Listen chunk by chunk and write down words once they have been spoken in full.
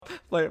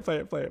Play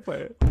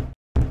it.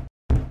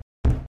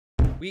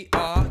 We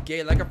are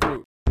gay like a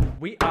fruit.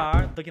 We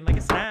are looking like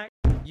a snack.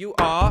 You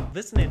are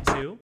Listening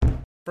to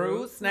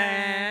fruit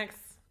snacks.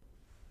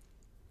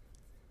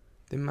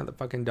 Them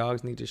motherfucking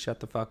dogs need to shut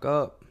the fuck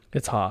up.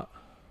 It's hot.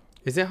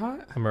 Is it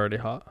hot? I'm already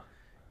hot.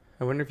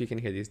 I wonder if you can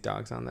hear these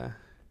dogs on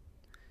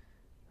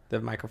the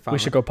microphone. We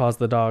should go pause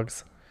the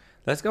dogs.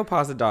 Let's go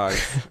pause the dogs.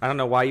 I don't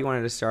know why you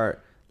wanted to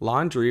start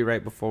laundry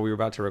right before we were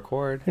about to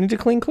record. I need to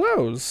clean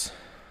clothes.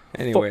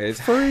 Anyways,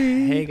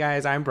 free. Hey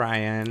guys, I'm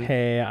Brian.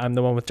 Hey, I'm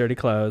the one with dirty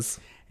clothes.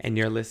 And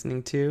you're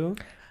listening to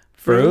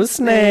Fruit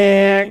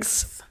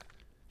Snacks.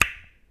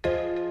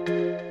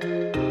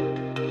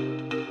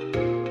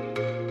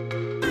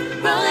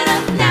 Roll it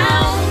up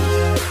now.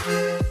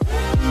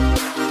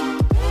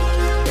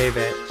 Hey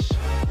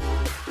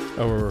bitch.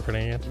 Oh, we're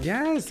recording it?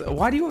 Yes.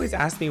 Why do you always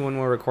ask me when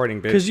we're recording,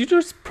 bitch? Because you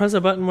just press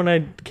a button when I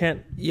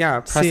can't.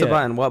 Yeah, press see a it.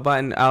 button. What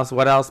button else?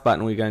 What else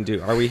button we gonna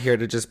do? Are we here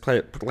to just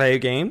play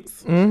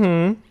games?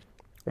 Mm-hmm.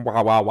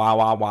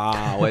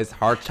 Wow. It's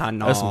hard to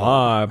know. That's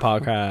my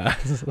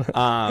podcast.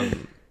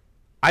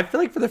 I feel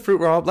like for the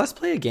fruit roll, let's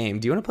play a game.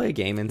 Do you want to play a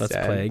game instead?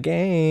 Let's play a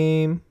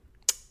game.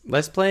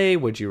 Let's play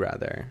Would You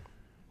Rather.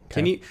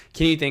 Okay.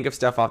 Can you think of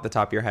stuff off the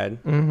top of your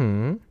head?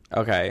 Mm-hmm.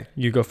 Okay.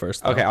 You go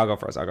first. Though. Okay, I'll go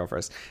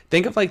first.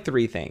 Think of like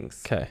 3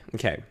 things.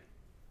 Okay.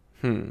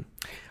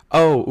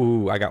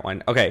 I got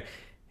one. Okay.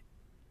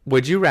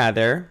 Would you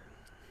rather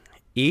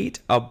eat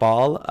a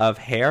ball of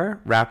hair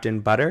wrapped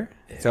in butter?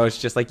 So it's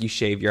just like you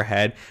shave your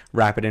head,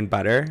 wrap it in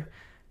butter,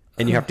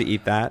 and you have to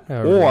eat that.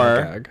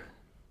 Or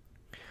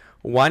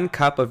 1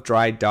 cup of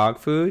dried dog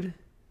food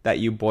that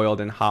you boiled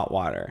in hot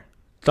water.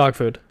 Dog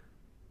food.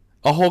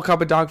 A whole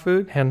cup of dog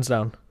food? Hands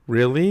down.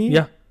 Really?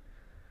 Yeah.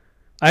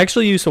 I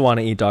actually used to want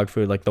to eat dog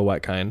food, like the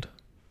wet kind.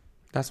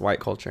 That's white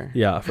culture.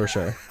 Yeah, for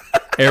sure.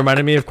 It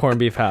reminded me of corned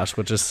beef hash,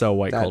 which is so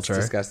white That's culture.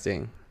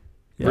 disgusting.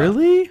 Yeah.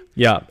 Really?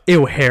 Yeah.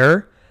 Ew,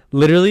 hair.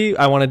 Literally,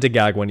 I wanted to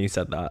gag when you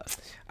said that.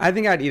 I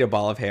think I'd eat a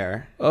ball of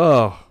hair.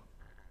 Oh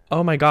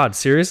my God.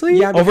 Seriously?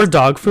 Yeah, because- Over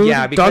dog food?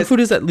 yeah, Dog because- food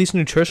is at least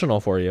nutritional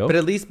for you. But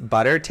at least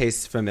butter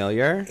tastes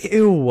familiar.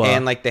 Ew.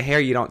 And like the hair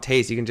you don't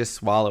taste, you can just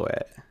swallow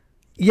it.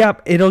 Yeah,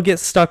 it'll get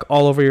stuck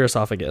all over your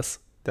esophagus.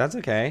 That's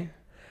okay.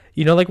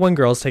 You know, like when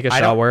girls take a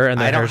I don't- shower and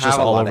I their don't hair's just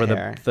have a all lot over of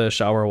hair. the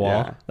shower wall?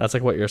 Yeah. That's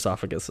like what your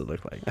esophagus would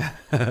look like.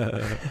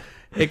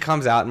 It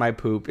comes out and my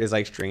poop is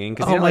like stringing.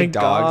 Because Oh you know, my like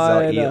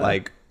dogs, they'll God. eat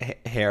like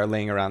hair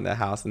laying around the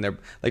house and they're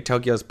like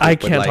Tokyo's poop I would,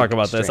 can't like, talk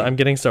about this. string. I'm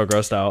getting so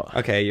grossed out.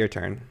 Okay, your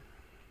turn.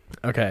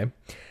 Okay.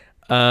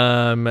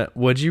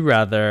 Would you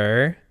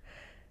rather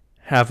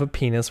have a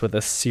penis with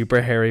a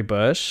super hairy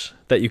bush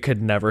that you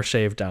could never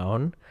shave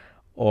down,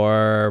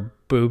 or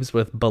boobs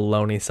with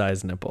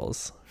baloney-sized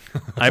nipples?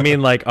 I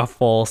mean, like a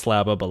full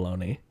slab of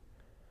baloney.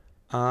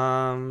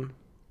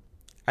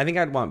 I think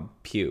I'd want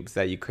pubes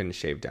that you couldn't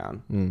shave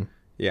down.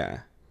 Yeah.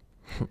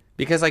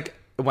 Because like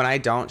when I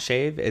don't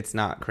shave, it's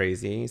not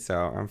crazy, so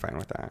I'm fine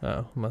with that.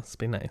 Oh, must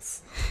be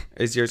nice.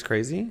 Is yours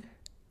crazy?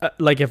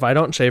 Like if I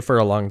don't shave for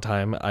a long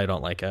time, I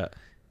don't like it.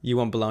 You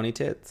want baloney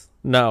tits?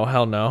 No,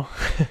 hell no.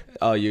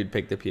 Oh, you'd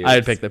pick the pubes.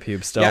 I'd pick the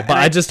pubes still, Yeah, but and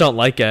I just don't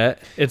like it.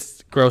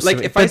 It's gross. Like, to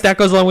me. if I But that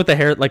goes along with the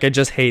hair. Like I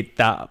just hate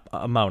that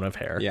amount of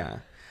hair. Yeah.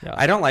 Yeah.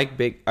 I don't like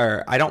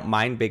I don't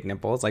mind big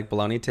nipples. Like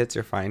baloney tits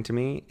are fine to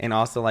me. And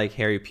also like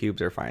hairy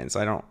pubes are fine. So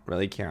I don't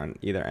really care on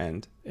either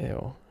end.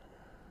 Ew.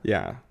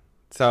 Yeah.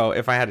 So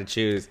if I had to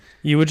choose,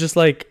 You would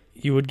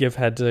give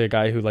head to a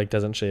guy who like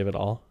doesn't shave at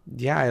all.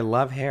 yeah, I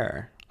love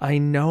hair. I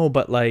know,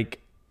 but like,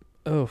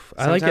 oof,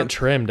 I like it Sometimes-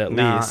 trimmed at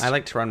least. I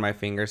like to run my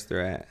fingers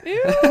through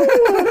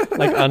it.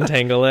 like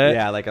untangle it.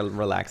 Yeah, like a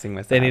relaxing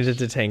massage. They needed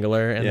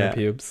detangler in Yeah. their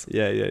pubes.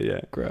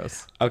 Yeah.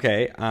 Gross.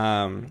 Okay.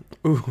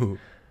 Ooh.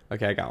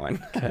 Okay, I got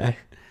one. Okay.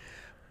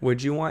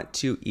 Would you want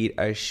to eat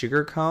a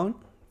sugar cone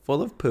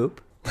full of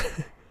poop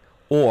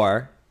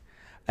or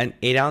an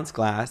 8-ounce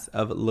glass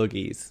of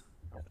loogies?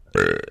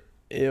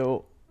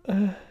 Ew.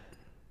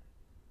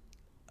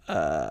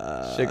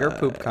 Sugar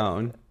poop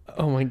cone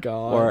Oh my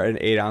god. or an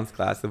 8-ounce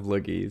glass of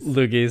loogies?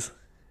 loogies.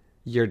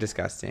 You're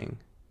disgusting.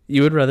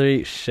 You would rather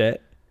eat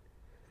shit?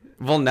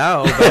 Well,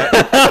 no, but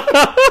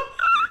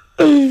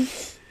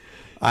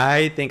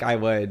I think I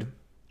would.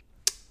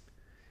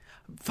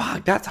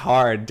 Fuck, that's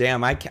hard.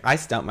 Damn, I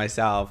stumped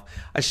myself.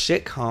 A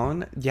shit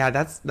cone? Yeah,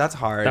 that's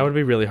hard. That would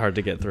be really hard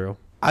to get through.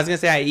 I was gonna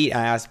say I eat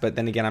ass, but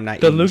then again, I'm not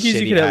The eating loogies you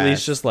shitty could at ass.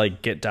 least just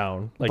like get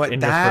down, like But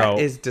in your that throat.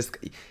 is just.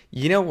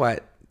 You know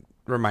what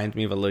reminds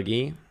me of a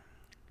loogie?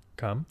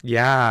 Come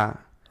Yeah,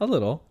 a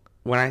little.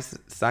 when I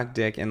suck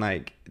dick and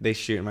like they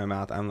shoot in my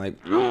mouth, I'm like,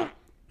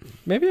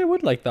 Maybe I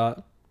would like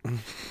that.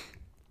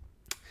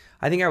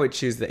 I think I would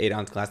choose the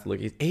 8-ounce glass of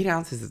loogies. 8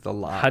 ounces is a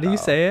lot. How do you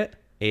though. say it?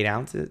 8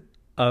 ounces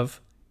Of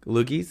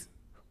loogies?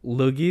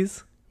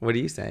 loogies? What do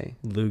you say?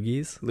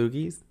 Loogies?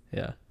 Loogies?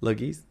 Yeah.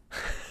 Loogies?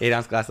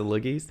 8-ounce glass of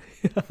loogies?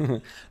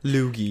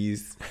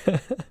 Loogies.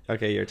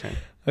 Okay, your turn.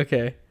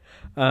 Okay.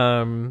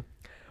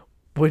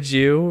 Would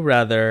you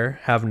rather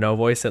have no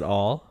voice at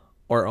all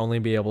or only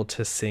be able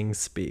to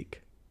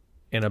speak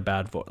in a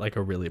bad voice, like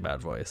a really bad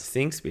voice?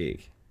 Sing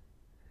speak.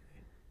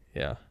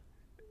 Yeah.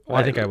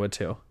 I think I would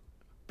too.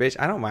 Bitch,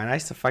 I don't mind. I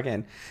used to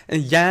fucking...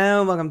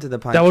 Yeah, welcome to the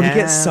podcast. That would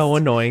get so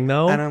annoying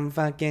though. I don't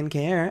fucking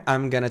care.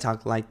 I'm gonna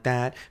talk like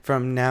that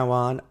from now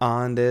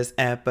on this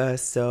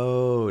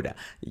episode.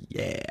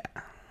 Yeah.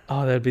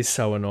 Oh, that'd be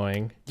so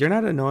annoying. You're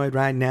not annoyed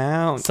right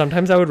now.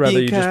 Sometimes I would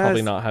rather you just probably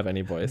Because- not have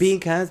any voice.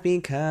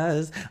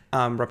 Because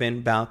I'm rapping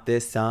about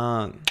this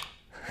song.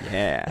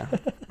 Yeah.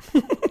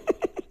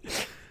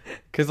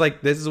 Because,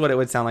 like, this is what it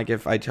would sound like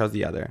if I chose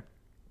the other.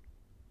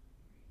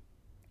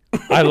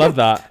 I love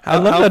that. I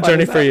How- love how that fun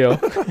journey is for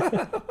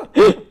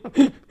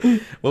you.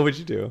 What would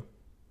you do?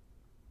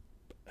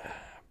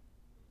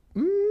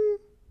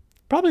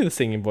 Probably the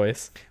singing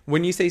voice.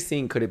 When you say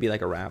sing, could it be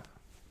like a rap?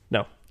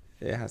 No,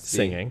 It has to be.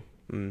 singing.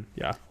 Mm.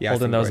 Yeah, Yeah,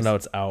 holding singing those voice.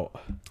 notes out.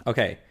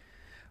 Okay.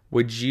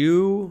 Would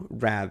you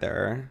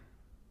rather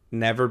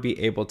never be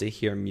able to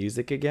hear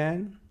music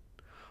again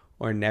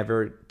or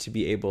never to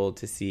be able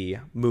to see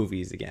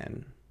movies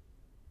again?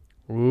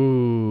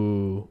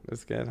 Ooh,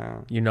 That's good, huh?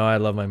 you know I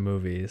love my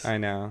movies, I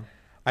know.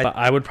 but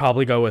I would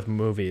probably go with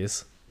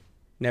movies.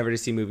 Never to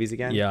see movies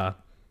again? Yeah,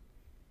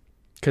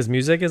 because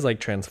music is like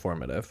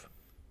transformative.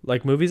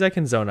 Like movies, I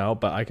can zone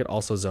out, but I could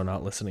also zone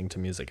out listening to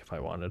music if I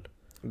wanted.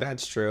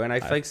 That's true. And I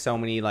feel like so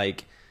many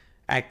like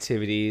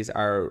activities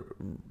are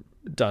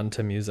Done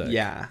to music.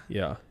 yeah.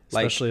 Yeah,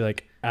 Like- especially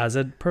like as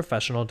a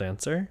professional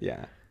dancer.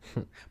 Yeah.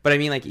 But I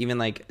mean like even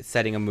like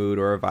setting a mood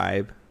or a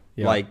vibe,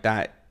 Yeah. like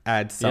that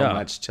adds so Yeah.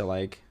 much to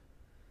like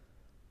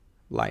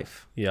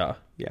life. Yeah,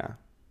 Yeah.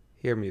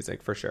 Hear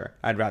music for sure.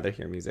 I'd rather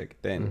hear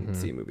music than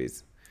see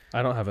movies.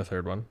 I don't have a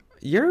third one.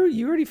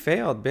 You already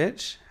failed,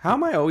 bitch. How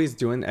am I always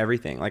doing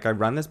everything? Like I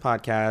run this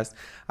podcast,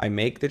 I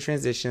make the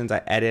transitions,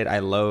 I edit, I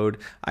load,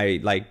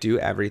 I like do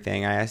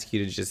everything. I ask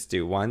you to just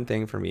do one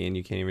thing for me and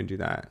you can't even do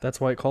that.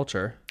 That's white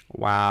culture.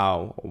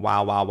 Wow.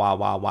 Wow, wow, wow,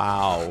 wow,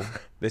 wow.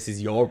 This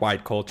is your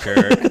white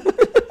culture.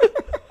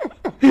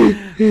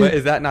 But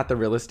is that not the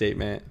realest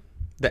statement?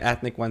 The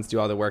ethnic ones do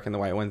all the work and the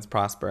white ones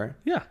prosper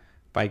Yeah.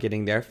 by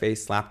getting their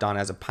face slapped on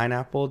as a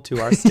pineapple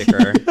to our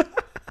sticker.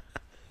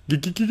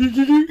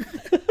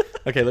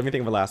 Okay, let me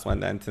think of a last one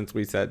then, since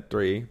we said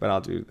 3, but I'll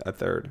do a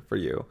third for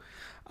you.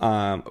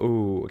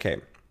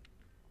 Okay.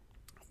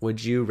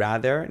 Would you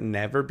rather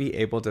never be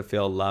able to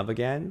feel love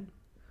again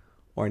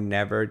or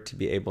never to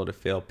be able to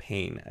feel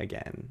pain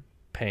again?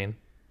 Pain.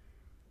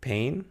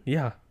 Pain?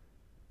 Yeah.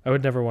 I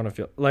would never want to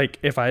feel like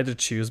if I had to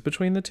choose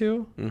between the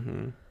two.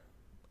 Mm-hmm.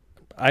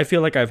 I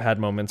feel like I've had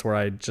moments where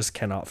I just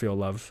cannot feel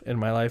love in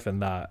my life,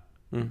 and that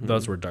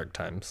those were dark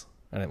times.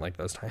 I didn't like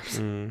those times.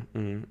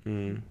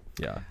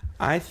 Yeah.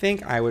 I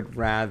think I would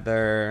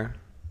rather...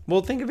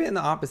 Well, think of it in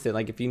the opposite.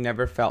 Like, if you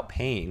never felt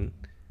pain,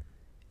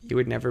 you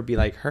would never be,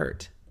 like,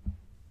 hurt.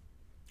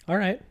 All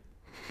right.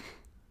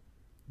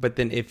 But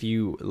then if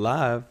you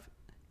love,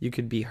 you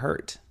could be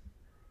hurt.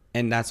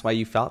 And that's why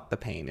you felt the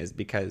pain, is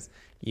because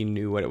you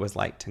knew what it was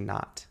like to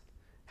not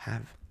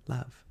have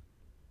love.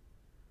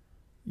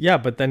 Yeah,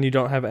 but then you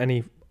don't have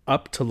any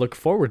up to look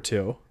forward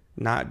to.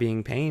 Not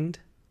being pained.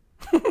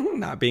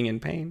 Not being in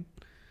pain.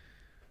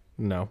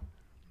 No.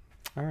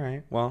 All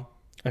right. Well,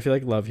 I feel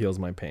like love heals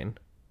my pain.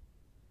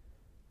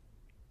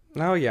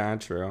 oh, yeah,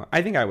 true.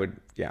 I think I would,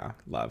 yeah,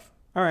 love.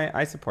 All right.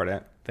 I support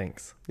it.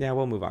 Thanks. Yeah,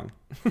 we'll move on.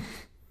 Fresh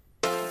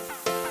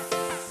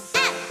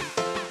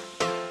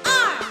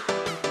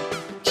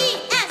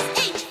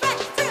fruit.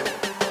 Fresh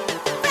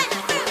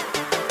fruit.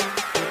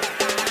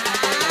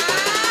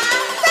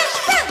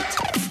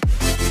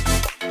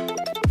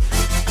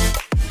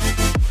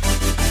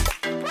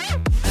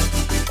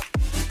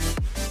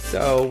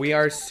 So we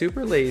are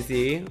super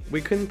lazy.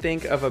 We couldn't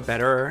think of a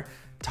better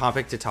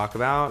topic to talk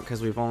about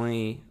because we've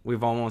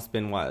almost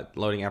been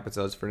loading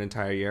episodes for an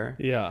entire year.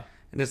 Yeah.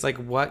 And it's like,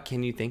 what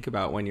can you think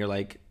about when you're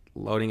like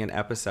loading an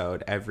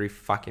episode every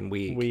fucking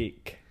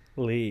weekly,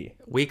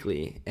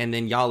 and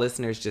then y'all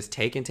listeners just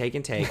take,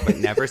 but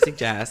never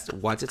suggest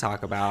what to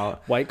talk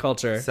about. White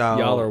culture. So-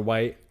 Y'all are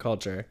white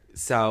culture.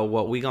 So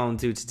what we gonna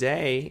do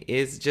today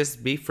is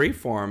just be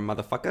freeform,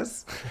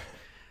 motherfuckers.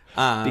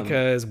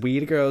 Because we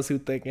the girls who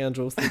think and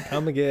juicy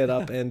come and get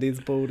up in these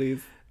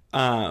booties.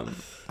 I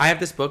have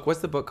this book. What's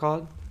the book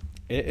called?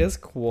 It is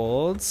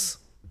called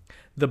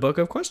The Book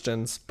of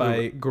Questions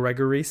by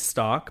Gregory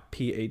Stock,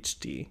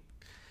 PhD.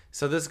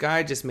 So this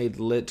guy just made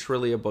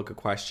literally a book of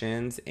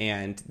questions,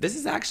 and this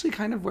is actually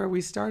kind of where we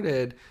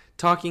started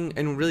talking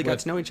and really got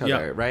to know each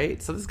other, yeah.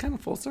 right? So this is kind of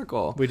full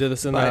circle. We did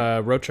this in But-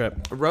 a road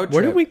trip. road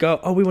Where did trip. we go?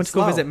 Oh, we went to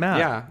go Slow. visit Matt.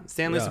 Yeah,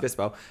 San Luis Yeah.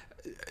 Obispo.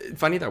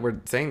 Funny that we're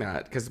saying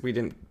that because we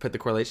didn't put the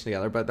correlation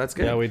together, but that's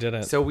good. Yeah, we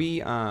didn't. So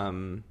we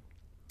on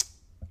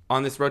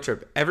this road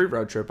trip, every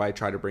road trip I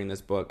try to bring this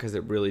book because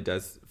it really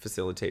does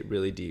facilitate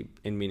really deep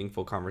and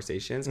meaningful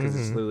conversations because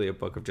it's literally a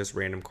book of just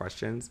random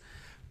questions.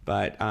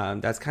 But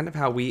that's kind of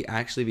how we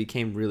actually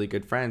became really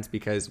good friends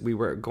because we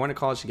were going to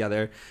college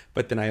together.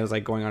 But then I was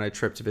like going on a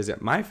trip to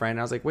visit my friend.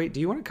 I was like, wait, do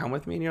you want to come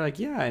with me? And you're like,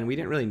 yeah. And we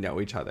didn't really know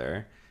each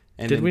other.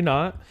 And Did then- we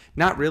not?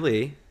 Not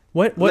really.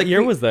 What Like,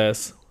 year we- was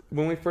this?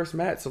 When we first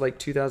met, so like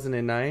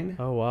 2009.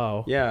 Oh,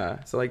 wow.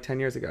 Yeah, so like 10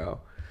 years ago.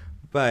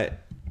 But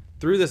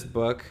through this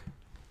book,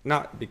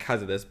 not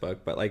because of this book,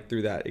 but like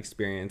through that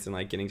experience and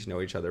like getting to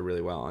know each other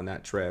really well on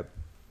that trip,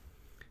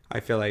 I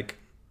feel like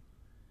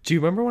Do you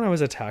remember when I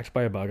was attacked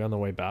by a bug on the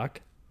way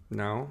back?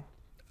 no,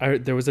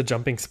 There was a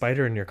jumping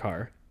spider in your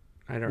car.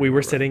 I don't. We were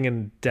remember. sitting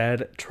in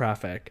dead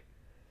traffic.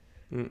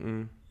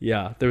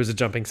 Yeah, there was a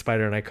jumping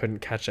spider and I couldn't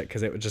catch it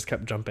because it just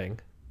kept jumping.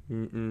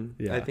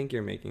 Yeah. I think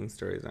you're making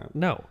stories up.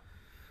 No.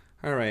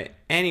 All right.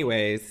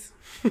 Anyways,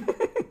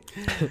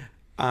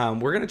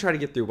 we're gonna try to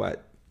get through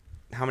what?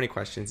 How many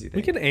questions do you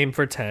We think? can aim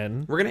for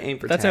 10. We're gonna aim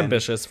for That's 10.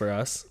 ambitious for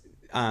us.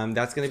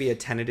 That's gonna be a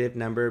tentative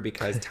number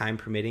because time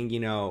permitting, you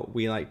know,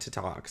 we like to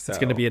talk. So It's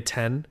going to be a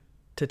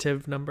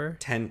tentative number.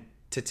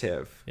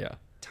 tentative Yeah.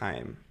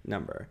 time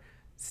number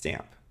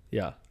stamp.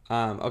 Yeah.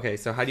 Okay,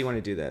 so how do you want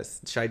to do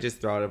this? Should I just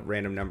throw out a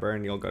random number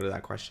and you'll go to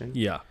that question?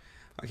 Yeah.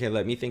 Okay,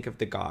 let me think of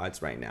the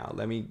gods right now.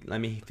 Let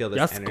me feel this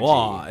Yes, energy.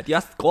 God.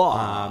 Yes,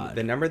 God.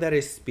 The number that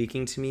is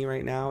speaking to me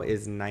right now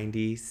is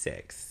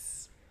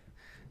 96.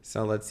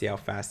 So let's see how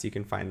fast you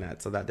can find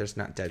that so that there's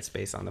not dead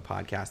space on the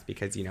podcast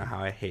because you know how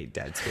I hate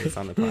dead space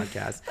on the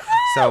podcast.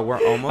 So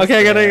we're almost Okay,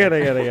 I there.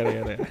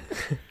 got it.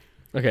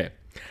 Okay.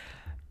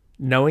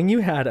 Knowing you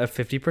had a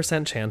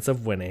 50% chance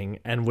of winning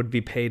and would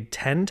be paid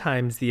 10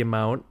 times the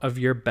amount of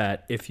your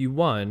bet if you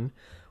won,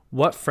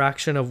 what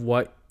fraction of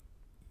what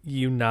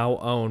you now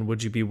own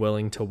would you be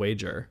willing to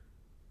wager?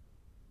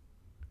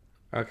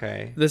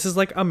 Okay, This is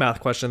like a math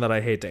question that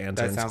I hate to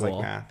answer that in sounds school.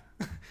 like math.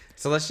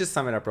 So let's just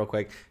sum it up real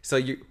quick. So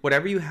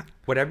whatever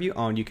you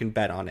own, you can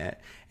bet on it,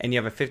 and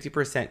you have a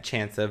 50%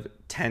 chance of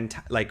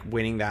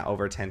winning that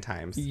over 10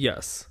 times.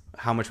 Yes.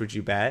 How much would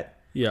you bet?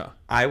 Yeah.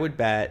 I would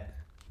bet.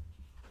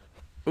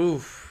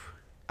 Oof.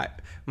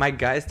 My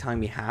gut is telling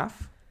me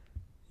half.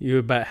 You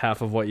would bet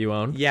half of what you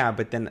own. Yeah,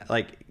 but then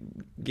like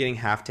getting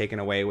half taken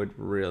away would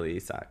really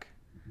suck.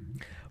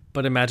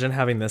 But imagine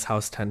having this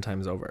house 10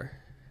 times over.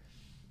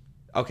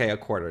 Okay, a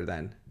quarter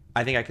then.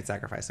 I think I could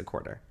sacrifice a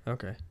quarter.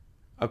 Okay.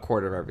 A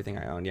quarter of everything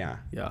I own, yeah.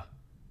 Yeah.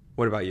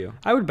 What about you?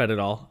 I would bet it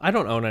all. I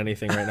don't own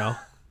anything right now.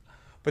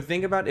 But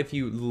think about if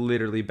you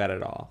literally bet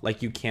it all.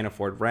 Like you can't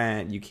afford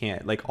rent, you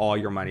can't, like all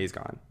your money's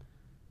gone.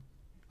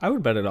 I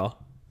would bet it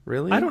all.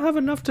 Really? I don't have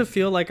enough to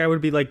feel like I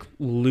would be like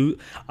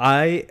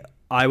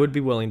I would be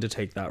willing to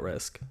take that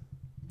risk.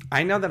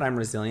 I know that I'm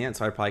resilient,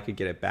 so I probably could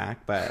get it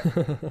back, but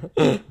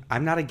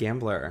I'm not a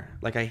gambler.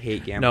 Like I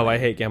hate gambling. No, I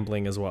hate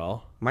gambling as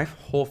well. My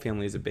whole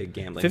family is a big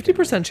gambling.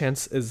 50%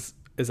 chance is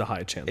a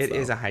high chance. It though.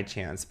 is a high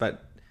chance,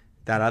 but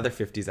that other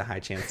 50 is a high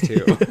chance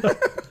too.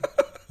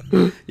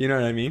 You know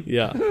what I mean?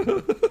 Yeah.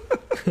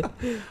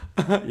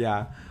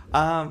 Yeah.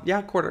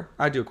 Yeah, quarter.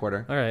 I'd do a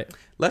quarter. All right.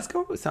 Let's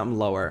go with something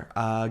lower.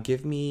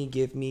 Give me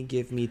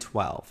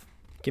 12.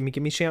 Give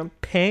me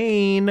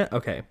champagne.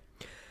 Okay.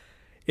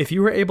 If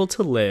you were able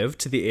to live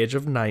to the age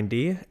of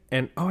 90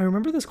 and I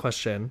remember this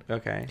question.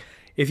 Okay.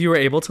 If you were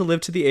able to live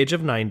to the age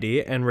of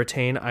 90 and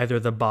retain either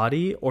the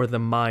body or the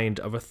mind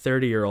of a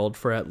 30-year-old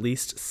for at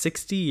least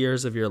 60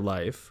 years of your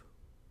life,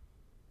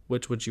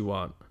 which would you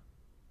want?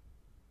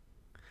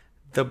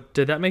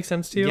 Did that make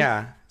sense to you?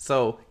 Yeah.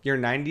 So you're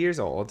 90 years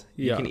old.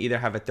 You Yeah. can either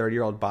have a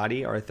 30-year-old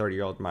body or a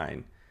 30-year-old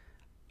mind.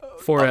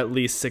 For at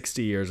least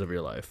 60 years of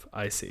your life.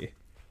 I see.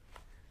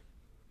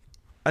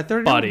 A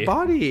 30-year-old Body.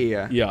 body.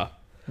 Yeah,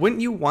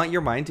 Wouldn't you want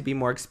your mind to be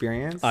more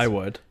experienced? I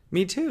would.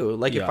 Me too.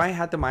 Like if Yeah. I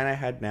had the mind I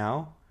had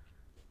now,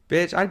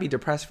 bitch, I'd be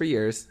depressed for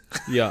years.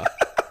 Yeah.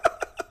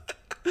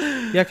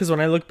 Yeah, because when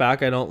I look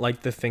back, I don't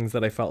like the things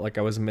that I felt like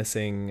I was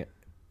missing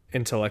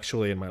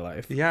intellectually in my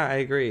life. Yeah, I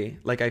agree.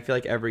 Like I feel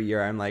like every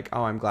year I'm like,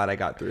 oh, I'm glad I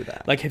got through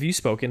that. Like, have you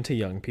spoken to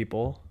young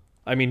people?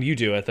 I mean, you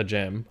do at the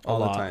gym a All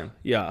the lot. time.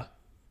 Yeah.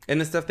 And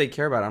the stuff they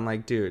care about, I'm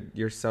like, dude,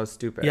 you're so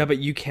stupid. Yeah, but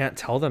you can't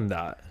tell them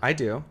that. I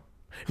do.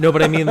 No,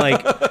 but I mean,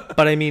 like,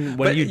 when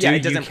But, you do, yeah, it you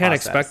doesn't can't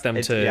process. expect them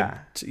It- to,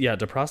 yeah.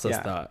 to process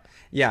Yeah. that.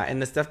 Yeah,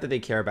 and the stuff that they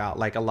care about,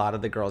 like a lot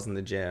of the girls in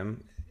the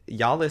gym,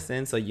 y'all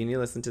listen, so you need to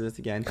listen to this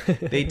again.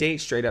 They date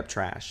straight up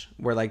trash,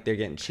 where like they're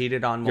getting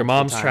cheated on. Your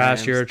multiple mom's trash,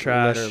 times, you're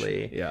trash.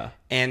 literally. Yeah.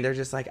 And they're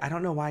just like, I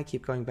don't know why I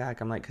keep going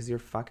back. I'm like, because you're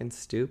fucking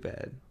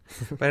stupid.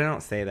 But I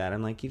don't say that.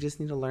 I'm like, you just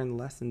need to learn the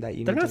lesson that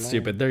you They're need not to learn.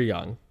 stupid. They're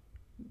young.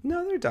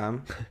 No, they're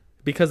dumb.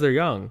 Because they're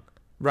young.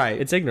 Right.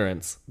 It's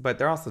ignorance. But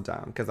they're also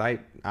dumb because I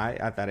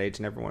at that age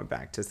never went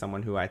back to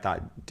someone who I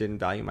thought didn't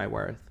value my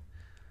worth.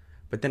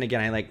 But then again,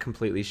 I like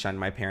completely shunned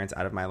my parents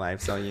out of my life.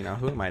 So, you know,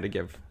 who am I to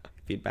give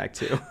feedback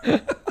to?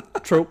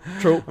 True.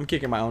 I'm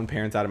kicking my own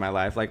parents out of my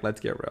life. Like,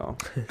 let's get real.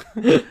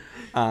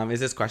 Is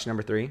this question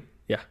number 3?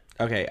 Yeah.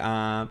 Okay.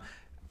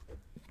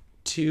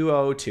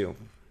 202.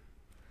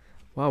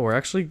 Wow, we're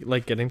actually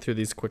like getting through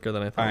these quicker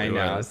than I thought I we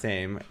know, would.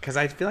 same. Because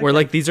I feel like We're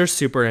like, these are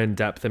super in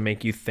depth and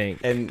make you think.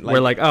 And, we're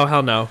like- like, oh,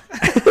 hell no.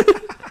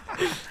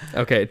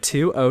 Okay,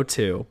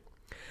 202.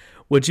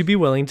 Would you be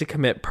willing to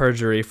commit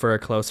perjury for a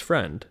close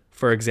friend?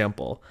 For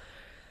example,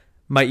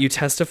 might you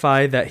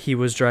testify that he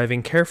was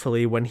driving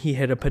carefully when he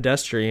hit a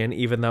pedestrian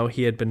even though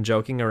he had been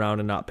joking around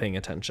and not paying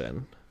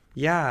attention?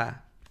 yeah,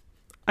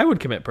 I would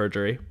commit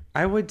perjury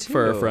I would too.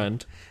 for a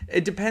friend.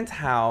 It depends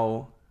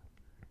how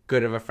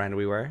good of a friend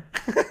we were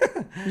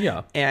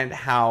Yeah. and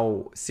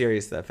how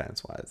serious the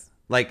offense was.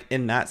 like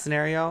in that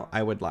scenario,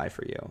 I would lie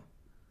for you.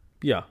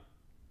 Yeah.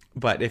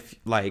 But if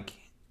like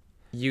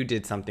you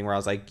did something where I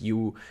was like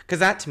because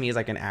that to me is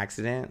like an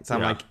accident. So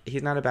I'm Yeah. like,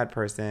 he's not a bad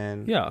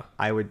person. Yeah.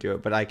 I would do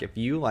it. But like if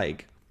you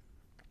like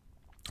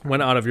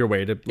Went out of your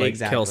way to like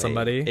exactly, kill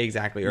somebody.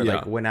 exactly, or Yeah.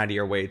 like went out of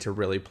your way to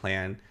really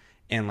plan,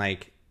 and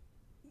like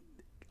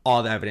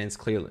all the evidence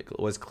clearly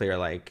was clear,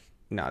 like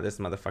no, this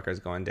motherfucker's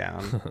going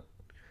down.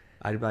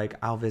 I'd be like,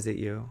 I'll visit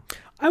you.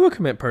 I would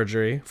commit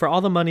perjury for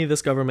all the money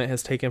this government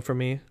has taken from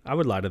me. I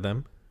would lie to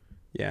them.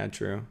 Yeah,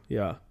 true.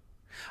 Yeah.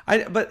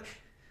 But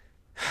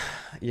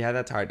yeah,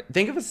 that's hard.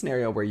 Think of a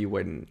scenario where you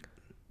wouldn't,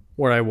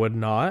 Where I would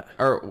not.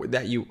 or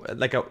that you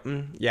like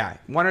yeah,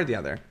 one or the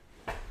other.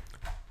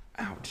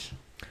 Ouch.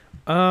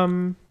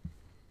 I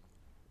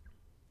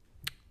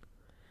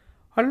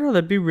don't know.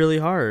 That'd be really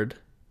hard.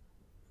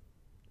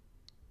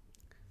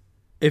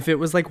 If it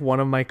was like one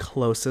of my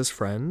closest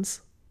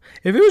friends,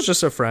 if it was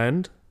just a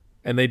friend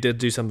and they did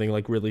do something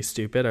like really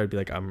stupid, I'd be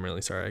like, I'm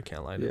really sorry. I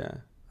can't lie to you. Yeah.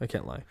 I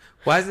can't lie.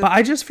 Why is it? But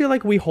I just feel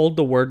like we hold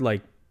the word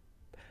like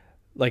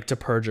to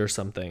perjure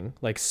something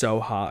like so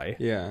high.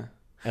 Yeah.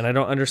 And I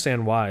don't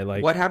understand why.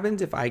 Like, What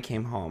happened if I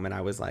came home and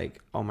I was like,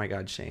 "Oh my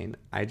God, Shane,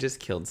 I just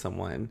killed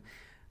someone."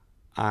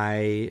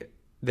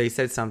 They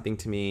said something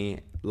to me,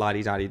 la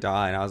di da di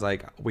da, and I was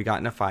like, "We got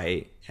in a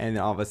fight," and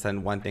then all of a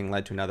sudden, one thing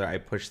led to another. I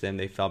pushed them,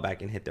 they fell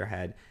back and hit their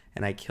head,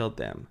 and I killed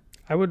them.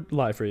 I would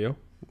lie for you.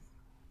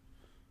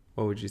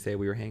 What would you say?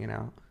 We were hanging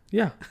out.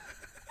 Yeah.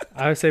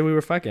 I would say we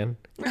were fucking.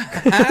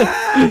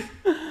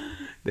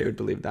 They would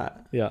believe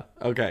that. Yeah.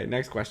 Okay,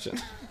 next question.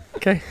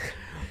 Okay.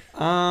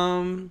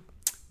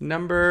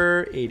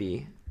 Number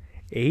 80.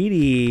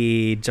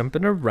 80.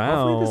 Jumping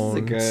around.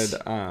 Hopefully this is a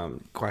good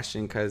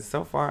question because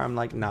so far I'm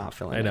like not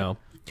feeling I it. know.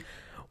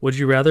 Would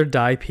you rather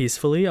die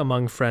peacefully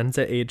among friends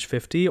at age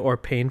 50 or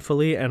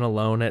painfully and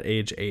alone at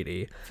age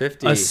 80?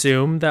 50.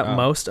 Assume that Oh.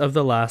 most of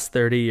the last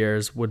 30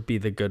 years would be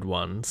the good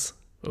ones.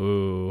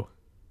 Ooh.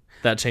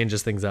 That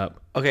changes things up.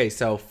 Okay,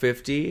 so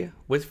 50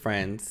 with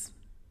friends,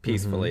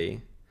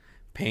 peacefully,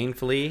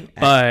 painfully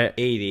at But-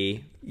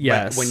 80.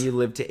 yes. But when you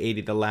live to 80,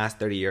 the last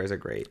 30 years are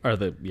great. Are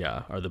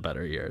the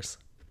better years.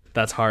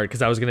 That's hard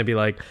because I was going to be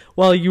like,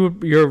 well, your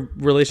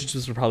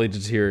relationships would probably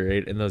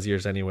deteriorate in those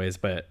years anyways,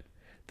 but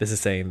this is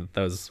saying that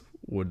those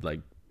would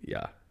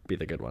be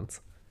the good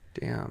ones.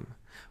 Damn.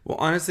 Well,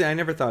 honestly, I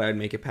never thought I'd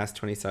make it past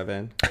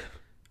 27.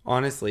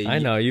 Honestly. I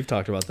know you've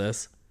talked about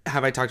this.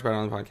 Have I talked about it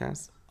on the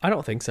podcast? I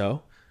don't think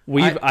so.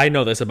 I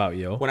know this about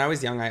you. When I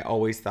was young, I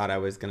always thought I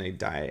was going to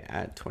die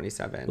at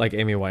 27. Like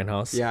Amy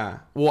Winehouse. Yeah.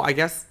 Well, I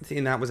guess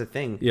and that was a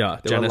thing. Yeah,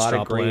 There were a Janis lot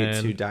of greats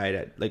Joplin. who died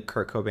at like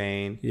Kurt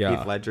Cobain. Yeah.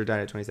 Heath Ledger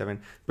died at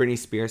 27. Britney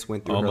Spears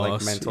went through her like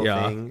Almost, mental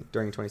yeah. thing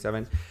during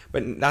 27.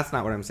 But that's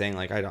not what I'm saying.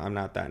 Like I'm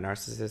not that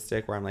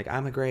narcissistic where I'm like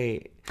I'm a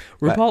great.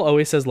 RuPaul But-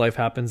 always says life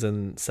happens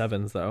in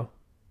sevens though.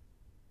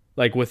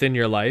 Like within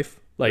your life,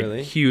 like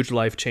Really? huge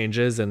life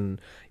changes and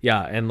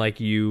like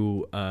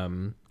you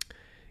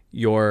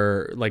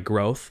your like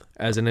growth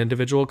as an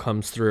individual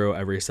comes through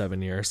every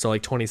 7 years. So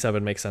like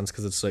 27 makes sense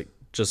because it's like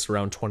just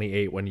around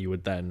 28 when you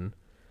would then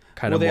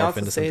kind Well, of they morph also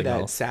into say something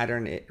that else.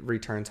 Saturn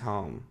returns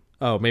home.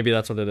 Oh, maybe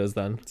that's what it is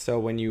then. So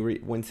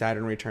when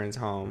Saturn returns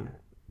home,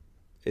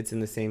 it's in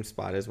the same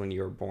spot as when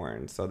you were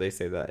born. So they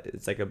say that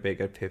it's like a big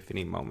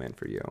epiphany moment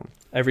for you.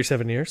 Every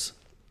 7 years?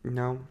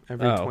 No,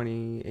 every Oh.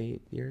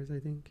 28 years, I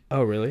think.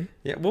 Oh, really?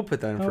 Yeah, we'll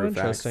put that in Oh, for facts.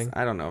 interesting.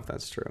 I don't know if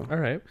that's true. All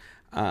right.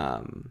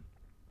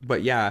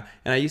 But yeah,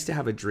 and I used to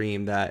have a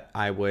dream that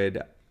I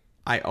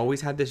always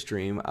had this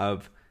dream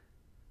of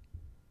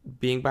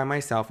being by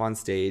myself on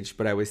stage,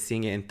 but I was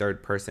seeing it in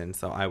third person.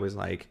 So I was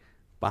like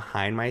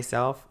behind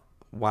myself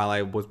while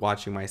I was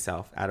watching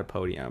myself at a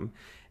podium.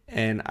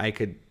 And I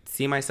could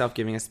see myself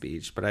giving a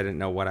speech, but I didn't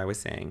know what I was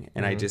saying.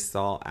 And I just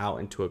saw out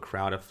into a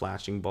crowd of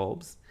flashing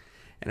bulbs.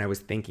 And I was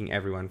thanking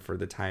everyone for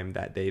the time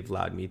that they've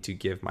allowed me to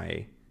give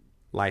my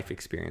life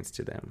experience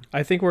to them.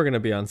 I think we're going to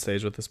be on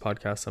stage with this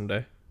podcast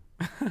someday.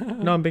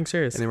 No, I'm being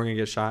serious. And then we're going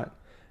to get shot.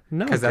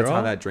 No, Because that's how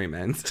girl. that dream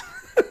ends.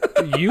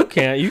 You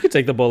can't. You could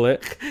take the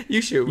bullet.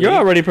 You shoot me. You're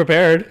already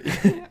prepared.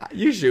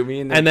 You shoot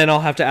me. And then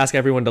I'll have to ask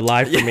everyone to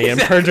lie for me and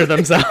perjure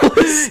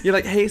themselves. you're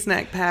like, hey,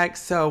 Snack Pack.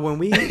 So when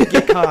we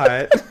get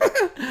caught,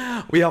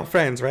 we all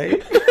friends,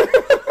 right?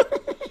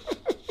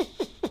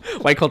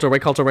 White culture,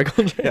 white culture, white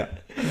culture.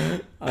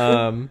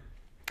 Yeah.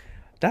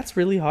 That's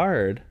really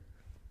hard.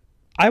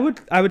 I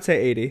would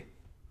say 80.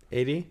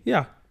 80?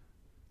 Yeah.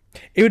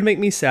 It would make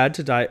me sad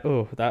to die.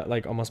 Oh, that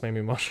like almost made me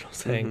emotional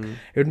saying.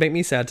 It would make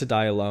me sad to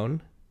die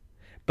alone.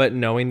 But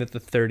knowing that the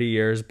 30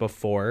 years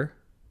before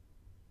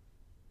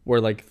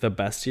were like the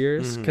best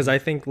years. Because I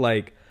think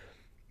like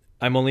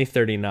I'm only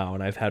 30 now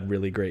and I've had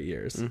really great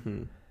years.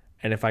 And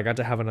if I got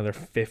to have another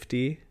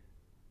 50,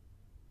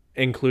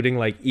 including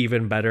like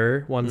even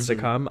better ones to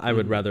come, I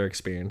would rather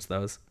experience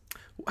those.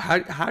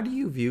 How do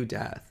you view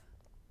death?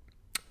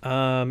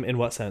 In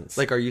what sense?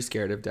 Like, are you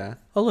scared of death?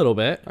 a little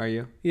bit. Are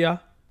you? Yeah.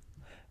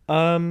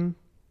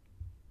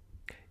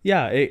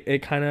 Yeah,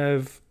 it kind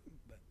of,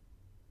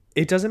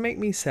 it doesn't make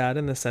me sad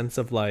in the sense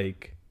of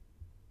like,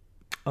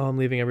 oh, I'm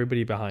leaving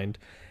everybody behind.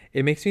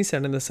 it makes me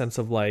sad in the sense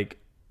of like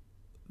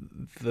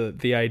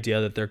the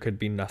idea that there could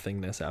be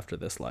nothingness after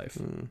this life,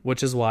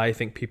 which is why I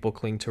think people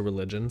cling to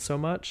religion so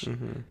much,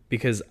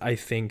 because I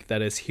think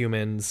that as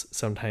humans,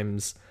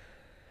 sometimes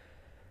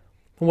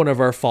one of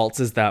our faults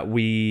is that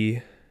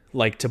we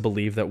like to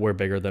believe that we're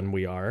bigger than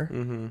we are.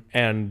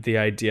 And the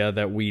idea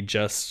that we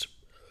just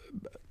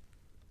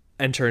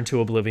enter into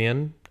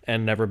oblivion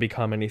and never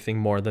become anything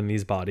more than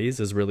these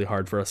bodies is really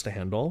hard for us to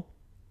handle.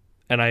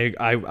 And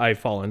I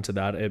fall into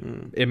that.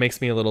 It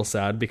makes me a little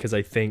sad because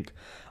I think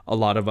a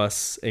lot of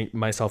us,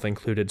 myself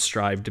included,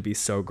 strive to be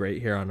so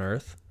great here on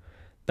earth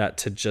that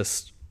to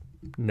just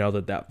know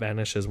that that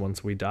vanishes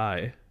once we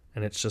die.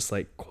 And it's just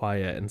like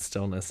quiet and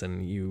stillness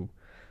and you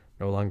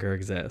no longer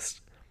exist.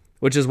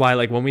 Which is why,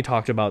 like, when we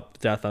talked about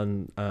death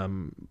on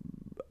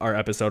our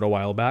episode a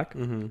while back,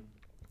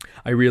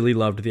 I really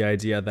loved the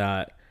idea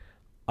that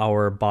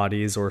our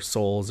bodies or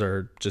souls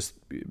or just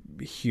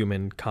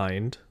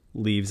humankind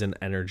leaves an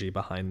energy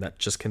behind that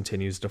just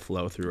continues to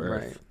flow through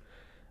earth.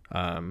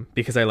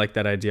 Because I like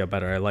that idea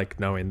better. I like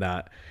knowing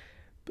that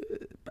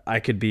I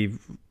could be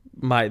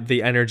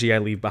the energy I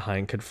leave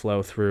behind could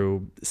flow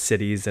through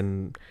cities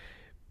and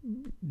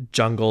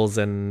jungles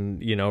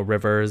and, you know,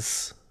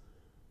 rivers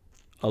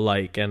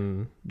alike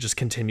and just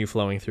continue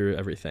flowing through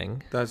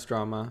everything. That's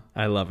drama.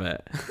 I love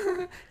it.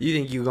 You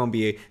think you gonna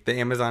be the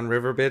Amazon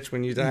River bitch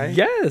when you die?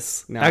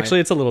 Yes. No, actually,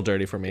 it's a little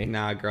dirty for me.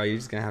 Nah, girl, you're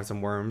just gonna have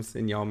some worms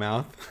in your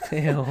mouth.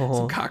 Ew.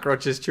 Some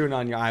cockroaches chewing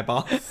on your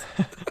eyeballs.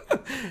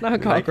 Not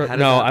Like, cockroach. how does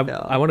No, that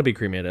feel? I want to be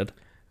cremated.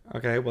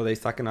 Okay, well, they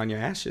sucking on your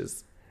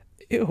ashes.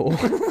 Ew.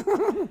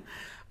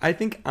 I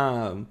think,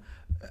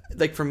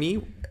 like for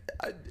me,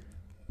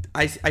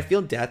 I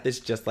feel death is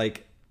just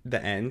like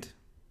the end.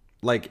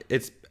 Like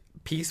it's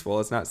peaceful,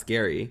 it's not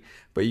scary,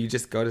 but you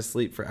just go to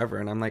sleep forever.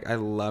 And I'm like, I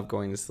love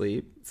going to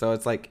sleep. So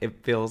it's like,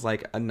 it feels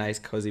like a nice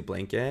cozy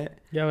blanket.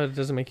 Yeah, but it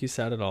doesn't make you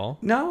sad at all.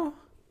 No,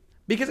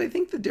 because I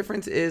think the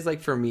difference is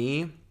like for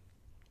me,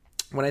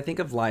 when I think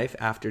of life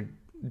after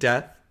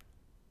death,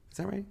 is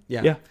that right?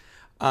 Yeah.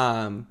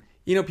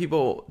 You know,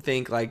 people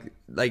think like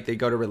they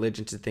go to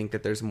religion to think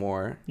that there's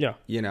more. Yeah.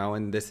 You know,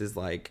 and this is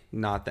like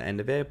not the end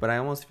of it, but I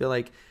almost feel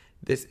like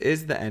this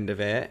is the end of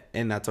it,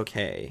 and that's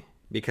okay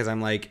because I'm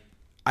like,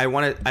 I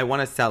want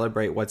to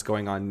celebrate what's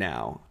going on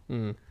now.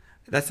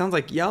 That sounds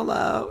like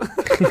YOLO,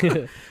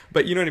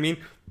 but you know what I mean?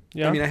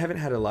 Yeah. I mean, I haven't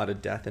had a lot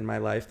of death in my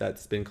life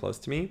that's been close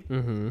to me,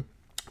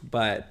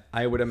 but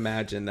I would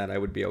imagine that I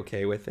would be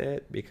okay with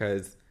it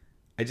because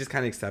I just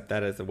kind of accept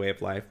that as a way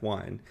of life.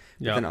 One,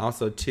 but Yeah. then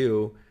also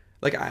two,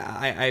 like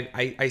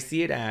I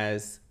see it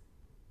as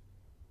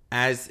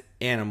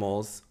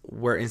animals,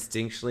 we're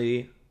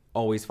instinctually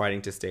always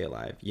fighting to stay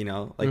alive. You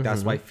know, like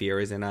that's why fear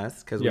is in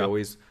us because we Yeah.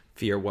 always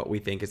fear what we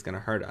think is going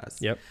to hurt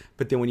us. Yep.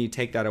 But then when you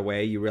take that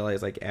away, you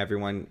realize like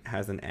everyone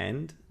has an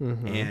end,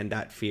 and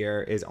that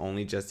fear is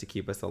only just to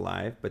keep us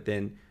alive. But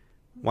then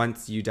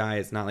once you die,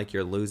 it's not like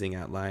you're losing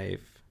at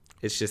life.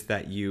 It's just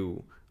that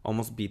you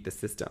almost beat the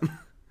system.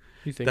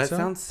 You think That so?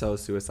 sounds so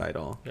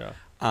suicidal. Yeah.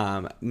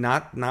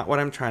 Not what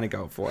I'm trying to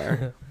go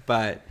for,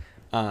 but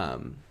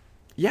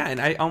yeah. And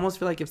I almost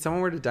feel like if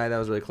someone were to die that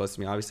was really close to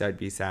me, obviously I'd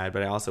be sad,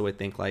 but I also would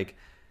think like,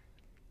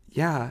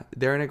 yeah,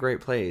 they're in a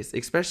great place,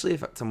 especially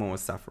if someone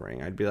was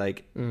suffering. I'd be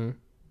like,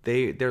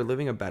 they're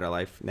living a better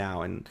life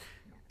now and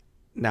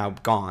now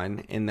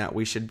gone, and that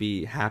we should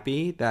be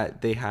happy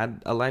that they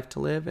had a life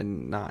to live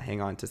and not hang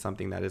on to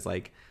something that is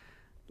like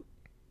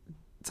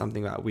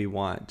something that we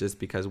want just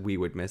because we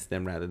would miss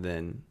them rather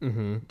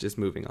than just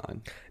moving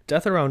on.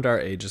 Death around our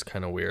age is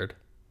kind of weird.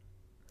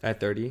 At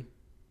 30?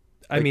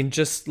 I mean,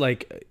 just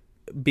like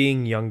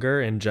being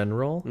younger in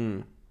general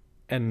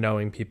and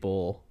knowing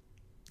people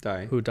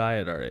Die. who die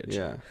at our age.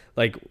 Yeah.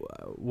 Like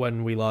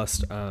when we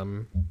lost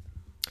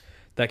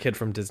that kid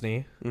from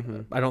Disney.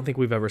 I don't think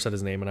we've ever said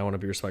his name, and I want to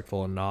be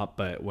respectful and not,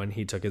 but when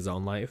he took his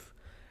own life,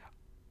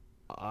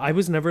 I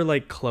was never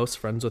like close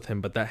friends with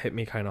him, but that hit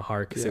me kind of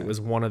hard because Yeah. it was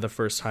one of the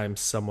first times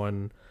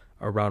someone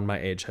around my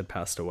age had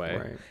passed away.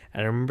 Right.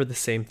 And I remember the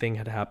same thing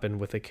had happened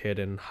with a kid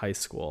in high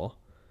school.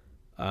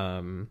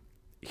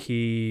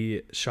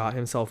 He shot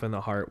himself in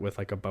the heart with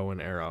like a bow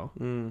and arrow,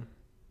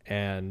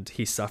 and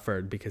he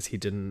suffered because he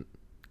didn't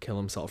kill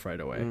himself right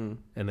away.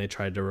 And they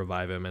tried to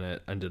revive him, and they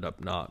ended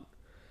up not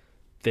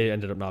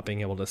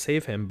being able to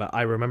save him. But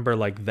I remember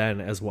like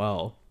then as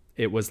well,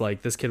 it was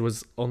like this kid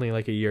was only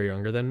like a year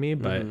younger than me,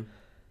 but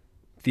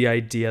the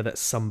idea that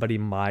somebody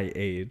my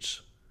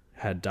age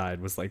had died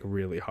was like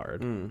really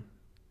hard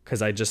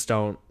because I just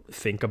don't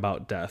think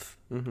about death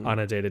on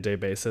a day-to-day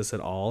basis at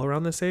all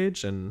around this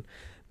age. And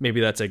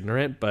maybe that's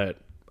ignorant, but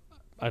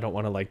I don't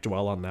want to like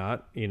dwell on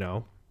that, you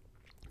know?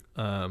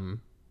 And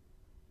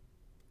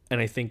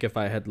I think if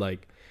I had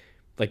like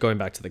going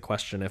back to the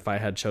question, if I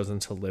had chosen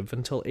to live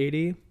until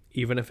 80,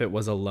 even if it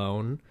was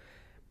alone,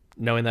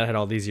 knowing that I had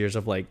all these years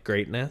of like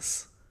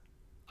greatness,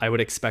 I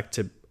expect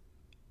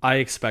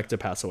to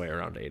pass away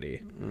around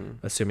 80,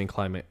 assuming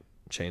climate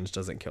change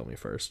doesn't kill me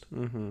first,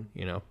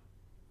 you know?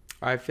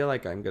 I feel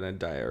like I'm going to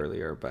die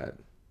earlier, but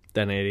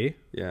Then 80?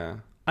 yeah.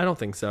 I don't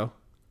think so.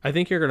 I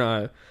think you're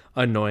gonna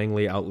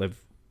annoyingly outlive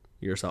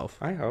yourself.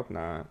 I hope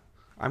not.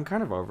 I'm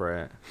kind of over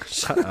it.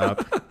 Shut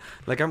up.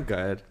 Like, I'm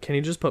good. Can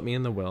you just put me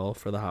in the will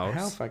for the Hell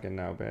house? fucking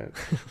no,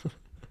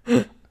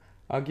 bitch.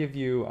 I'll give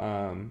you,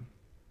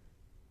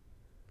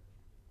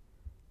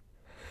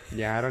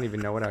 yeah, I don't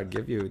even know what I'd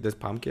give you. This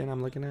pumpkin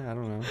I'm looking at? I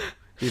don't know.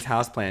 These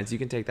house plants. You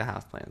can take the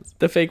house plants.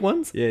 The fake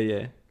ones? Yeah,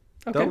 yeah.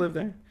 Okay. They'll live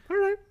there. All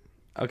right.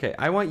 Okay,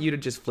 I want you to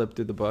just flip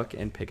through the book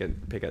and pick a.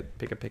 Pick a.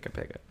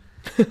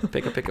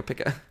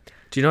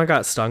 Do you know I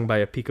got stung by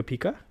a pika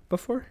pika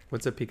before?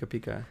 What's a pika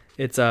pika?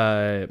 It's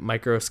a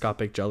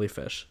microscopic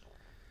jellyfish.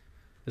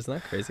 Isn't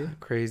that crazy?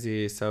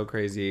 Crazy, so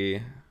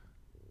crazy.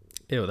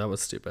 Ew, that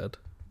was stupid.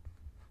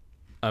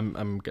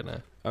 I'm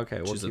gonna Okay,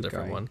 we'll choose a keep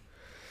different going. one.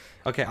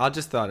 Okay, I'll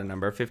just throw out a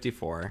number,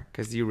 54,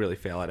 because you really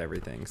fail at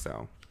everything,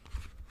 so.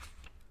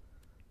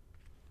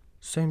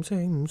 Same.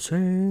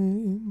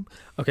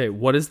 Okay,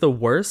 what is the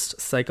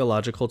worst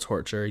psychological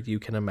torture you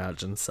can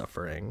imagine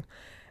suffering?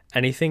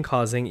 Anything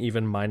causing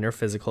even minor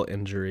physical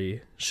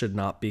injury should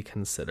not be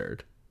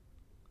considered.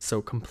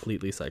 So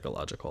completely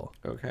psychological.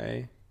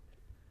 Okay.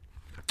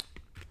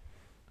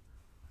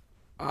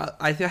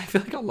 I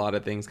feel like a lot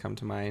of things come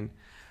to mind.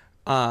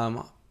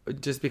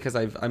 Just because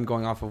I'm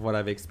going off of what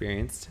I've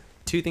experienced.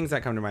 Two things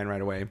that come to mind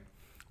right away.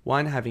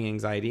 One, having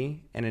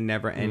anxiety and a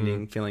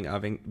never-ending feeling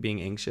of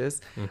being anxious.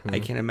 I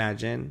can't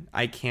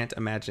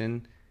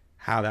imagine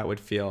how that would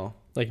feel.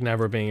 Like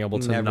never being able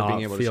to Never not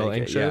being able to feel shake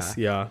it, anxious.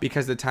 Yeah.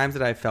 Because the times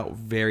that I felt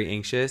very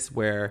anxious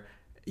where,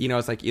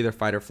 it's like either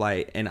fight or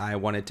flight, and I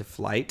wanted to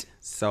flight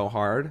so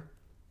hard.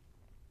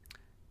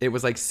 It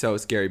was like so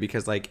scary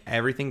because like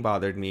everything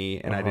bothered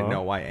me and I didn't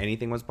know why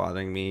anything was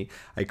bothering me.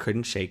 I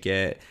couldn't shake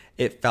it.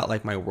 It felt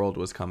like my world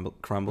was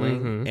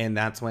crumbling. And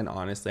that's when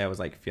honestly I was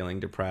like feeling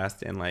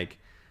depressed and like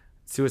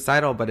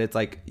suicidal, but it's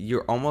like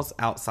you're almost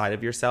outside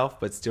of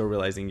yourself but still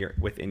realizing you're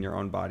within your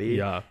own body.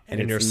 Yeah.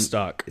 And you're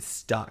stuck. It's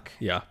stuck.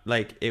 Yeah.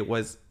 Like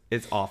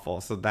it's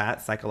awful. So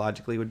that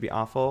psychologically would be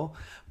awful.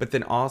 But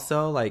then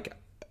also like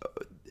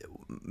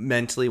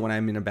mentally when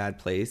I'm in a bad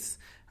place,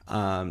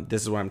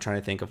 this is what I'm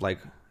trying to think of like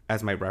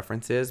as my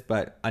references.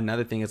 But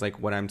another thing is like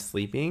when I'm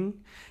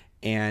sleeping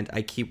and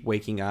I keep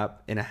waking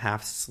up in a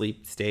half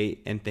sleep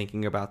state and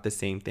thinking about the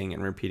same thing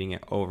and repeating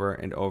it over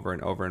and over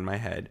and over in my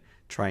head,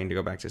 trying to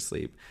go back to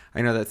sleep.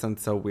 I know that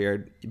sounds so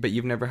weird, but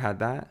you've never had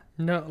that?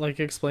 No,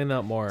 like explain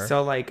that more.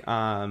 So like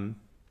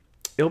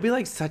it'll be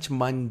like such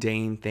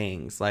mundane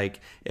things. Like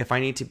if I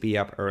need to be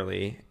up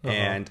early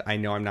and I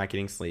know I'm not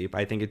getting sleep,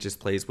 I think it just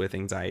plays with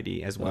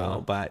anxiety as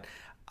well. But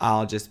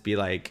I'll just be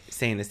like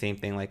saying the same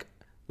thing, like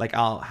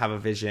I'll have a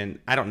vision.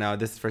 I don't know.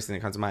 This is the first thing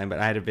that comes to mind, but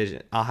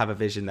I'll have a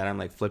vision that I'm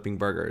like flipping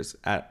burgers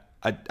at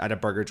a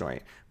burger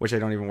joint, which I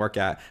don't even work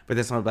at. But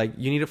this one will be like,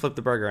 you need to flip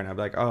the burger. And I'll be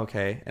like, oh,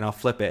 okay. And I'll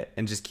flip it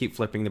and just keep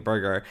flipping the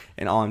burger.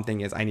 And all I'm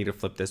thinking is I need to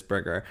flip this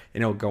burger.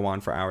 And it'll go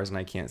on for hours and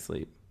I can't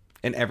sleep.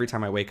 And every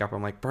time I wake up,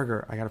 I'm like,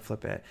 burger, I got to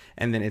flip it.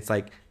 And then it's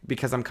like,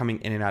 because I'm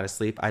coming in and out of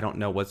sleep, I don't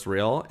know what's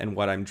real and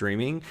what I'm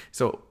dreaming.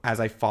 So as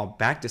I fall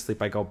back to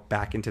sleep, I go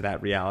back into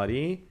that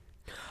reality.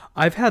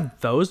 I've had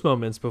those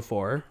moments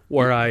before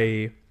where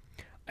I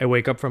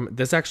wake up from,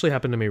 this actually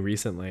happened to me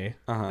recently.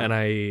 And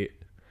I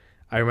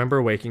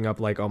remember waking up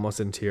like almost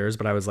in tears,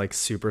 but I was like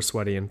super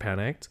sweaty and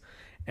panicked.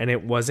 And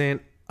it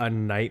wasn't a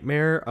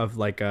nightmare of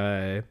like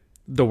the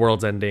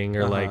world's ending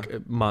or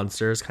like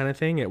monsters kind of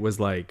thing. It was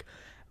like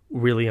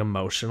really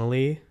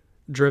emotionally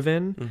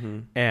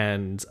driven.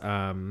 And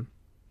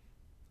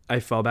I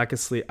fell back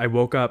asleep. I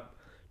woke up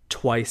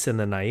twice in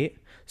the night.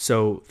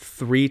 So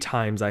 3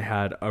 times I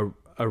had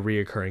a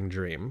reoccurring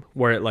dream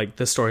where it like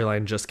the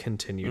storyline just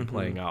continued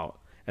playing out.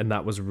 And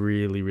that was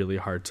really, really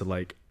hard to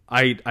like,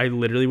 I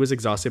literally was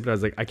exhausted, but I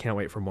was like, I can't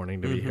wait for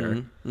morning to be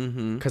here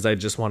because I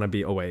just want to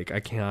be awake. I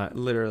can't.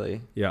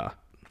 Literally. Yeah.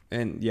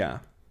 And yeah,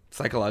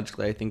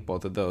 psychologically, I think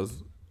both of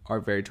those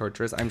are very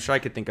torturous. I'm sure I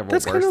could think of a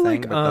That's worse kinda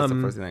thing, like, but that's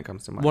the first thing that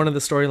comes to mind. One of the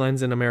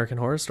storylines in American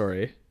Horror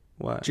Story.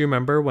 What? Do you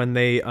remember when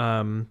they,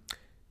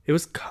 it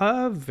was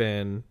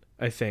Coven,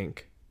 I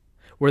think,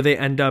 where they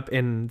end up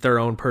in their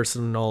own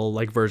personal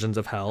like versions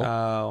of hell.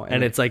 Oh,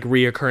 and it's like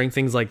reoccurring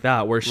things like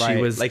that where right.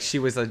 she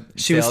was a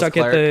she was stuck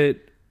clerk. at the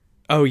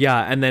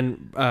and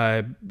then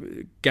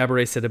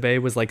Gabourey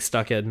Sidibe was like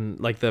stuck in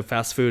like the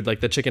fast food, like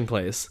the chicken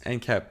place,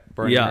 and kept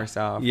burning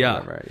herself. Yeah.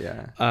 Or whatever.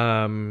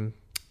 Yeah.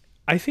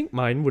 I think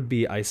mine would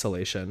be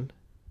isolation,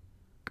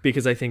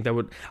 because I think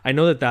I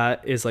know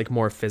that is like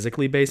more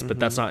physically based, but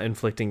that's not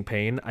inflicting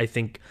pain. I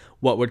think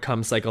what would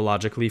come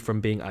psychologically from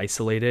being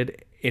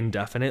isolated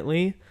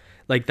indefinitely,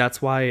 like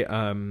that's why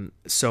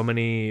so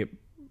many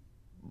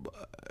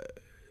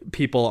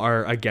people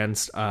are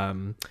against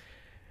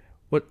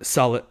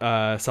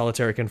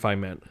solitary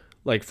confinement,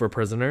 like for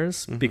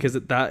prisoners, because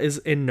that is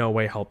in no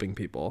way helping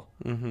people.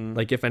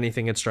 Like if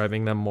anything, it's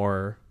driving them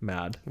more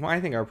mad. Well,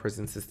 I think our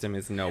prison system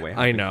is no way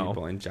I helping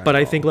people in know, general. but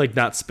I think like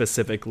that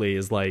specifically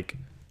is like,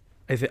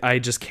 I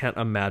just can't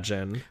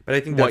imagine. But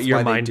I think that's what your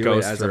why mind they do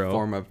goes it as through. a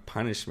form of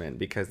punishment,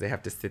 because they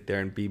have to sit there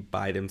and be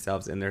by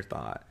themselves in their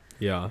thought.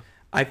 Yeah.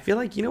 I feel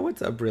like, you know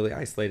what's a really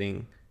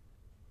isolating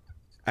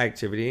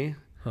activity?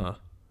 Huh.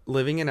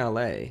 Living in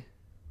LA.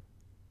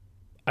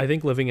 I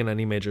think living in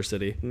any major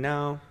city.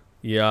 No.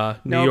 Yeah.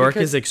 New No, York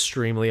because is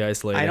extremely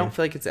isolating. I don't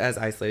feel like it's as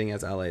isolating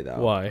as LA though.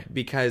 Why?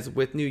 Because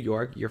with New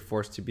York, you're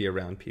forced to be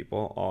around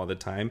people all the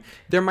time.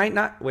 There might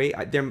not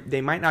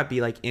they might not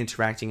be like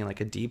interacting in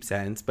like a deep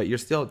sense, but you're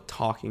still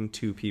talking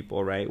to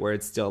people, right? Where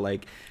it's still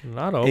like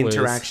Not always.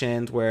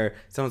 interactions where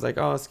someone's like,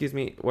 "Oh, excuse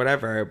me,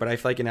 whatever." But I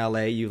feel like in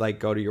LA, you like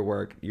go to your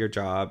work, your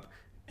job,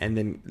 and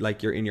then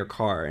like you're in your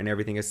car, and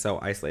everything is so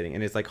isolating,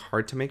 and it's like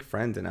hard to make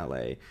friends in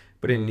LA.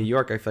 But in New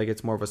York, I feel like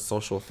it's more of a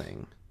social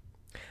thing.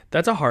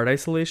 That's a hard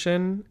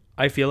isolation.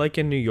 I feel like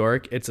in New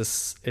York, it's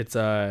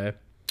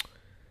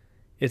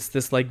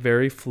this like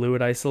very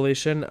fluid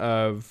isolation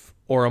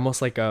or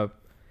almost like an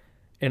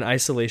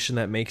isolation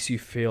that makes you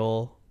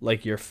feel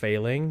like you're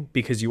failing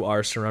because you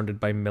are surrounded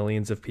by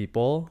millions of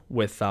people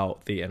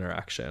without the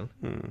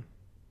interaction.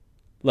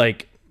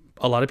 Like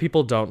a lot of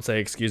people don't say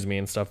excuse me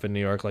and stuff in New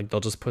York. Like they'll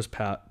just push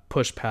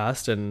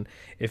past, and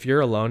if you're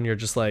alone, you're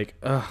just like,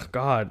 oh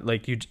God,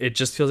 like it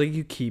just feels like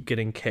you keep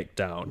getting kicked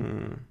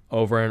down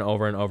over and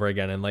over and over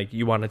again. And like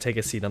you want to take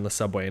a seat on the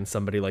subway and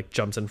somebody like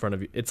jumps in front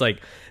of you. It's like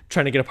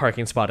trying to get a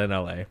parking spot in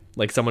LA.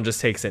 Like someone just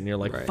takes it and you're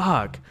like, Right.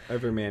 fuck,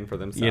 Every man for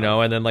themselves. you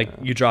know, and then like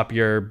you drop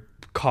your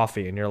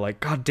coffee and you're like,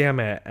 God damn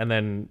it. And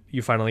then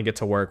you finally get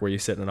to work where you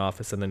sit in an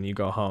office and then you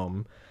go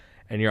home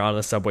and you're on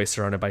the subway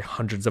surrounded by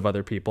hundreds of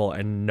other people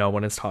and no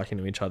one is talking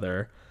to each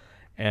other.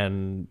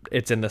 And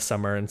it's in the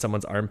summer and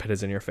someone's armpit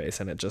is in your face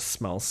and it just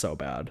smells so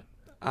bad.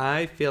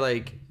 I feel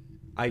like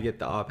I get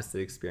the opposite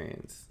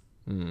experience.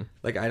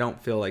 Like I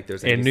don't feel like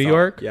there's In any New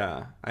York?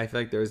 Yeah, I feel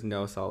like there's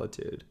no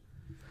solitude.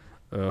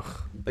 Ugh.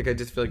 Like I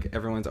just feel like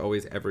everyone's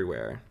always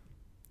everywhere.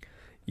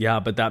 Yeah,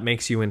 but that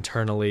makes you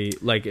internally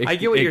like I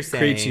get what it you're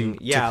creates saying. you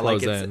to Yeah,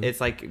 like close in. it's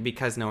like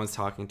because no one's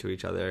talking to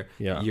each other.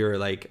 Yeah. You're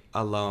like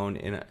alone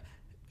in a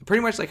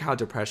pretty much like how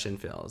depression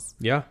feels.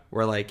 Yeah.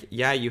 Where like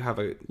yeah, you have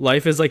a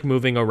Life is like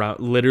moving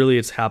around. Literally,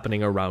 it's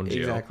happening around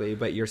you. exactly,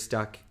 but you're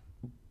stuck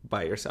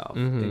by yourself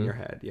in your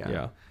head. Yeah.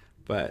 Yeah.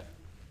 But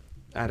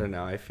I don't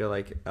know. I feel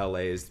like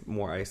LA is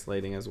more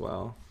isolating as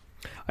well.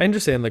 I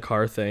understand the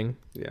car thing.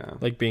 Yeah.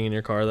 Like being in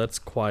your car, that's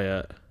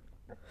quiet.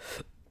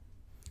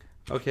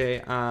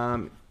 Okay.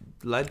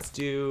 Let's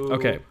do.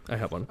 Okay, I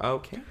have one.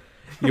 Okay.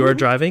 You are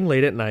driving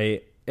late at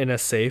night in a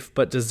safe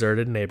but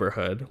deserted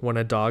neighborhood when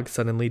a dog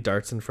suddenly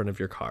darts in front of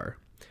your car.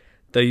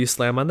 Though you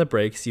slam on the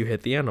brakes, you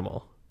hit the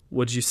animal.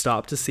 Would you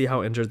stop to see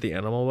how injured the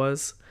animal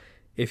was?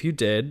 If you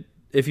did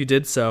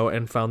so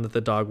and found that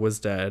the dog was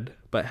dead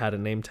but had a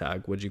name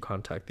tag, would you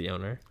contact the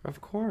owner?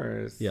 Of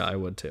course. Yeah, I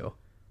would too.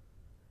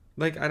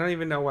 Like I don't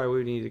even know why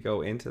we need to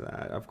go into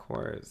that. Of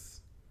course.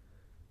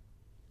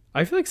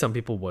 I feel like some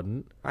people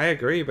wouldn't. I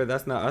agree, but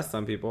that's not us.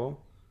 Some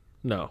people.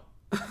 No.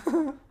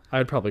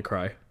 I'd probably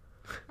cry.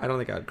 I don't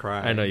think I'd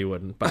cry. I know you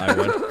wouldn't, but I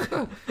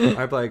would.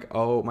 I'd be like,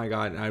 oh my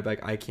god, and I'd be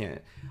like, I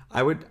can't.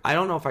 I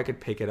don't know if I could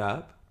pick it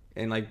up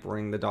and like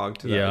bring the dog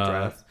to the Yeah.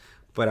 address,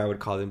 but I would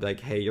call them and be like,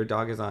 hey, your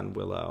dog is on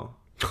Willow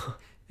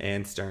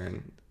and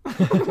Stern.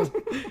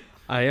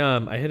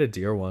 I hit a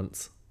deer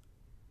once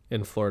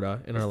in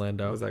Florida, in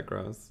Orlando. Was that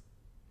gross?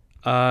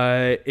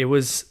 It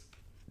was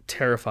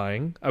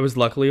terrifying. I was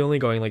luckily only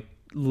going like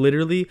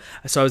literally,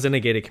 so I was in a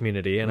gated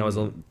community and I was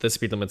the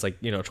speed limit's like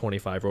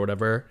 25 or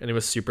whatever, and it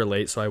was super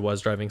late, so I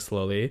was driving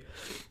slowly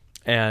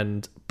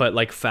but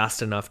like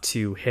fast enough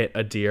to hit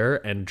a deer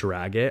and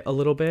drag it a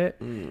little bit.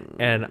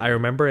 And I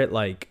remember it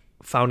like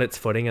found its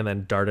footing and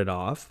then darted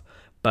off,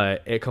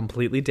 but it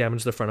completely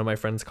damaged the front of my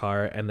friend's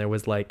car and there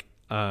was like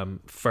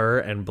fur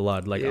and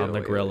blood like on the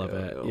Ew, grill ew, of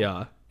it. ew.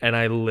 Yeah, and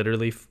I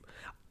literally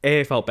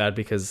I felt bad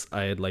because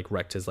I had like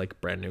wrecked his like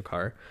brand new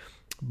car,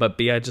 but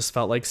B, I just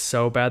felt like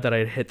so bad that I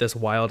had hit this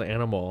wild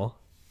animal.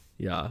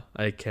 Yeah,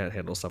 I can't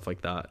handle stuff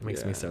like that. It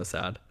makes me Yeah. so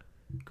sad.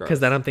 Gross. Because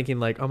then I'm thinking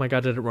like, oh my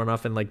god, did it run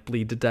off and like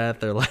bleed to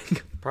death or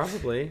like?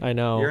 Probably. I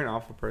know. You're an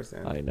awful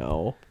person. I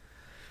know.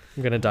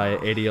 I'm gonna die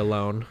at 80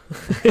 alone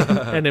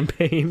and in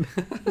pain.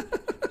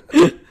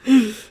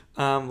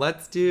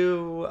 Let's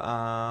do.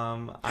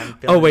 I'm Oh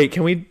feeling- wait,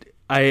 can we?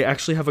 I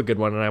actually have a good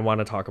one and I want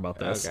to talk about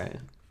this. Okay.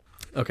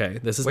 Okay,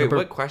 this is Wait, number.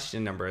 what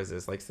question number is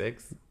this? Like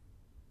 6?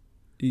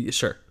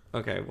 Sure.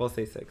 Okay, we'll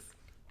say 6.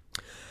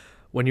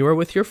 When you are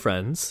with your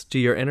friends, do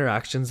your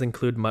interactions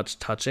include much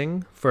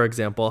touching? For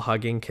example,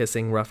 hugging,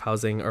 kissing,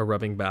 roughhousing, or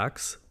rubbing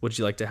backs? Would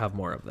you like to have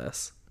more of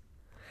this?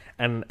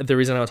 And the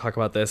reason I would talk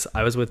about this,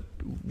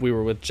 we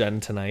were with Jen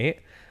tonight,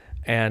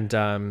 and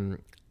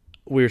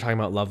we were talking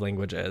about love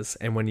languages.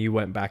 And when you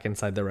went back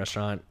inside the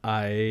restaurant,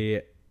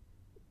 I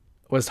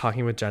was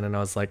talking with Jen, and I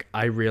was like,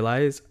 I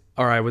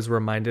was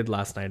reminded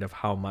last night of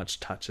how much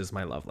touch is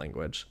my love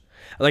language.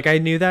 Like I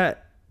knew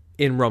that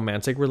in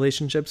romantic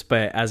relationships,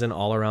 but as an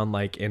all around,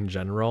 like in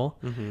general,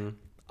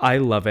 I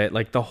love it.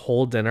 Like the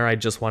whole dinner, I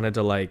just wanted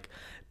to like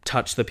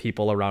touch the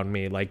people around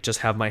me, like just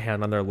have my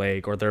hand on their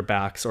leg or their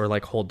backs or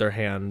like hold their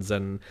hands.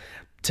 And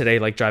today,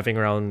 like driving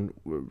around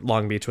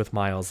Long Beach with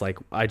Miles, like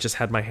I just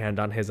had my hand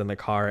on his in the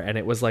car, and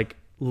it was like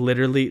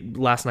literally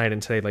last night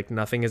and today, like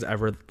nothing is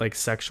ever like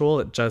sexual.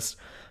 It just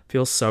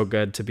feels so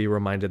good to be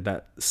reminded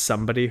that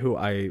somebody who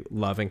I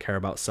love and care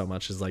about so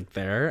much is like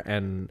there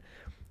and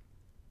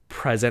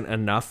present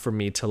enough for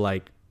me to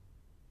like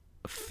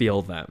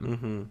feel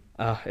them.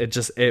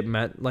 It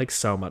meant like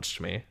so much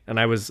to me, and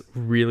I was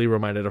really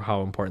reminded of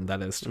how important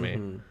that is to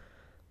me.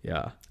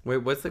 Yeah. Wait,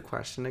 what's the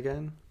question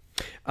again?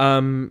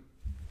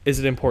 Is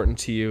it important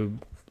to you?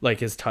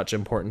 Like, is touch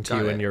important to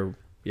Got you it. and your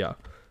yeah?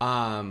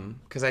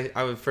 Because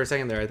I was, for a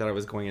second there, I thought I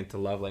was going into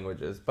love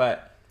languages,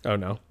 but Oh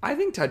no. I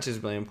think touch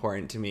is really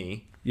important to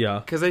me. Yeah.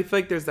 Because I feel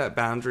like there's that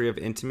boundary of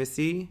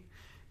intimacy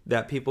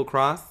that people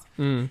cross.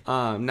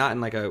 Not in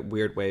like a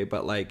weird way,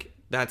 but like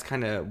that's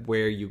kind of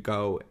where you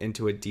go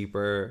into a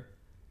deeper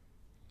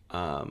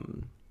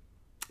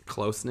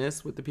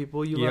closeness with the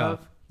people you Yeah.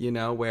 love. You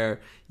know,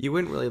 where you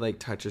wouldn't really like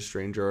touch a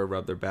stranger or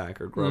rub their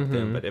back or grope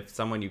them, but if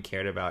someone you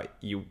cared about,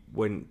 you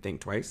wouldn't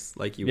think twice.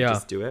 Like you would Yeah.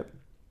 just do it.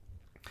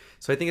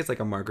 So I think it's like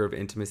a marker of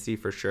intimacy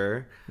for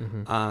sure.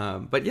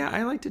 But yeah,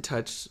 I like to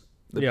touch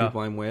the Yeah.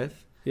 people I'm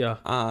with. Yeah.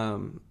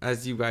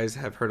 As you guys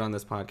have heard on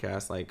this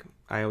podcast, like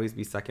I always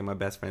be sucking my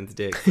best friend's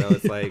dick, so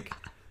it's like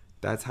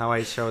that's how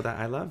I show that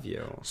I love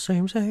you.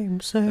 Same.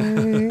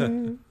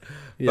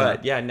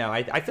 But yeah, no,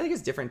 I feel like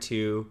it's different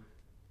to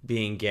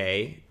being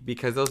gay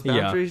because those Yeah.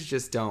 boundaries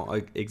just don't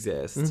like,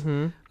 exist.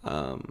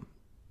 And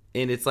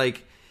it's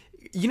like,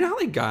 you know how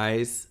like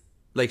guys,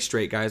 like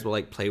straight guys will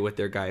like play with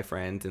their guy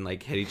friends and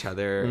like hit each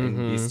other and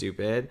be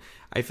stupid.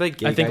 I feel like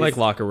gay I think guys, like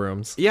locker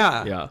rooms.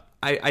 yeah. Yeah.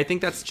 I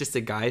think that's just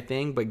a guy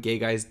thing, but gay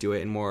guys do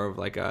it in more of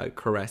like a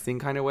caressing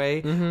kind of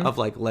way of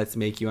like, let's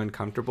make you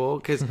uncomfortable.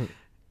 Because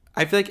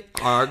I feel like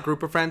our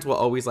group of friends will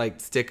always like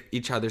stick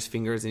each other's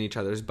fingers in each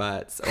other's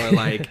butts or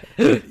like,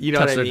 you know Touch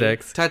what I their mean?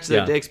 dicks. Touch their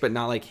Yeah. dicks, but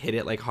not like hit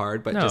it like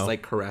hard, but No. just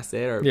like caress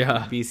it or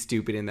Yeah. be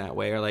stupid in that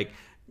way or like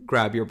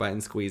grab your butt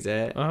and squeeze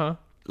it. Uh-huh.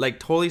 Like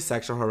totally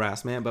sexual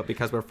harassment, but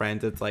because we're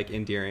friends, it's like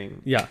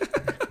endearing. Yeah.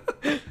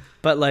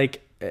 But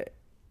like,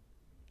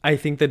 I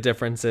think the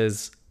difference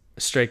is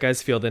straight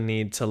guys feel the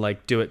need to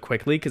like do it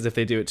quickly because if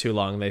they do it too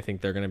long, they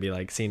think they're gonna be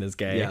like seen as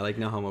gay. Yeah, like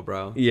no homo,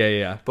 bro.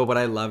 Yeah. But what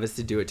I love is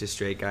to do it to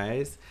straight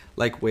guys.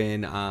 Like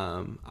when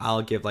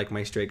I'll give like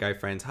my straight guy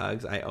friends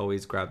hugs, I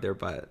always grab their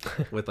butt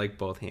with like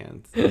both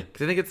hands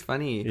because I think it's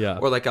funny. Yeah.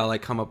 Or like I'll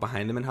like come up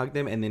behind them and hug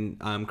them and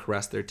then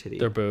caress their titty.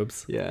 Their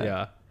boobs. Yeah.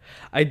 Yeah.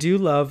 I do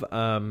love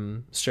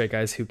straight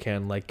guys who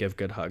can like give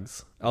good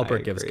hugs.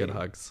 Albert gives agree. good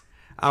hugs.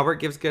 Albert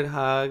gives good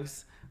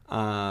hugs.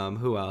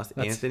 Who else?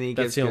 Anthony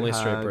gives That's the good only hugs.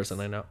 straight person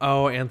I know.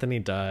 Oh, Anthony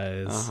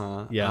does.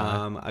 Uh-huh.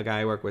 Yeah. A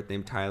guy I work with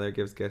named Tyler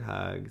gives good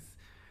hugs.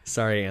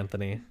 Sorry,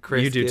 Anthony.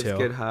 Chris you do gives too.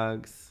 good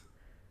hugs.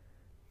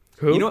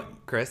 Who? You know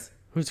what? Chris?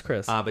 Who's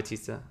Chris?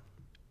 Batista.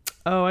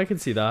 Oh, I can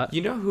see that.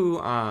 You know who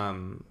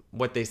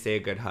what they say a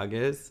good hug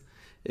is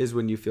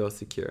when you feel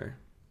secure.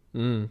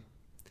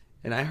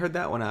 And I heard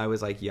that when I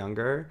was like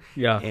younger.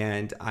 Yeah.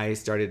 And I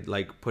started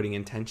like putting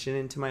intention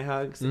into my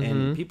hugs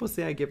and people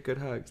say I give good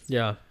hugs.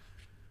 Yeah.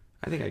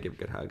 I think I give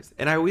good hugs.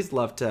 And I always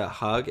love to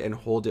hug and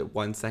hold it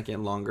 1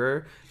 second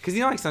longer. Because, you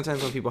know, like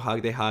sometimes when people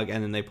hug, they hug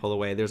and then they pull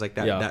away. There's like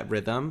that, Yeah. that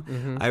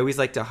rhythm. I always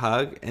like to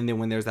hug. And then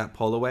when there's that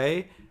pull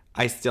away,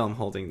 I still am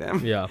holding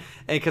them. Yeah.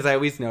 And because I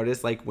always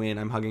notice like when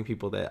I'm hugging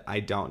people that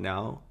I don't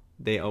know,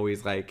 they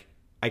always like,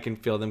 I can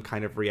feel them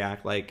kind of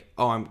react like,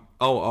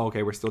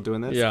 okay, we're still doing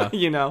this. Yeah.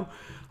 You know?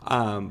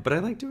 But I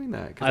like doing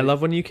that. 'cause I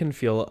love when you can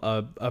feel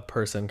a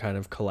person kind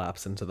of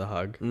collapse into the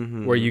hug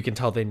where you can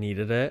tell they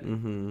needed it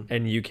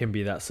and you can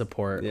be that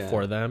support Yeah.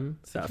 for them.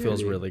 That feels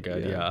Security. really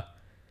good. Yeah.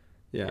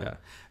 Yeah.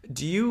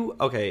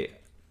 Yeah.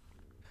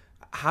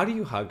 How do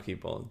you hug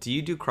people? Do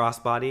you do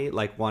crossbody,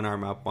 like one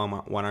arm up,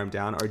 one arm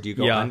down, or do you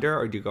go Yeah. under,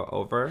 or do you go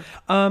over?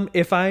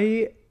 If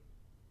I,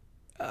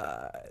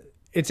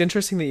 it's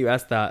interesting that you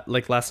asked that.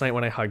 Like last night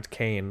when I hugged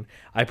Kane,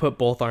 I put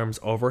both arms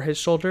over his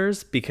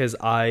shoulders because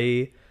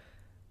I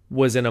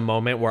was in a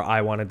moment where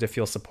I wanted to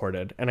feel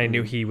supported and I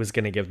knew he was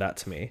going to give that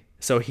to me.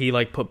 So he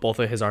like put both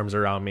of his arms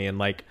around me and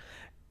like,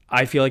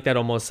 I feel like that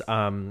almost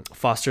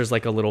fosters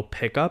like a little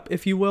pickup,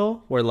 if you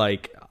will, where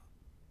like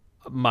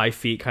my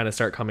feet kind of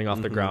start coming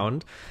off the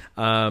ground.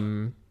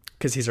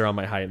 Cause he's around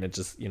my height and it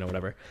just, you know,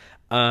 whatever.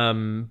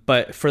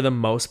 But for the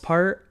most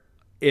part,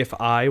 if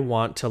I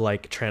want to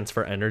like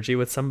transfer energy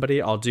with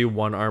somebody, I'll do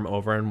one arm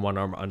over and one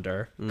arm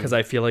under because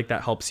I feel like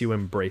that helps you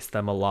embrace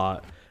them a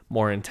lot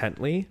more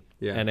intently.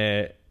 Yeah.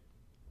 And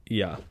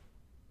yeah.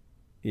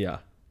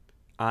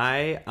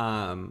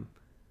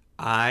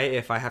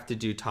 If I have to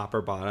do top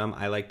or bottom,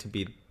 I like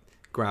to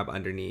grab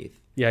underneath.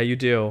 Yeah, you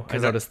do. I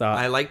noticed that.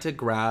 I like to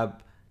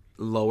grab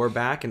lower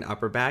back and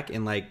upper back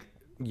and like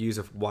use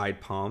a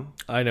wide palm.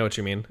 I know what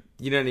you mean.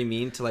 You know what I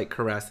mean? To like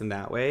caress in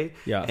that way.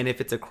 Yeah. And if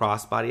it's a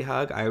crossbody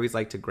hug, I always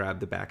like to grab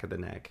the back of the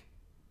neck.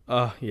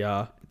 Oh,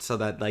 yeah. So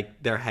that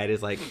like their head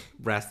is like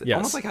rested. Yes.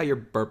 Almost like how you're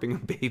burping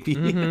a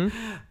baby.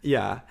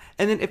 Yeah.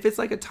 And then if it's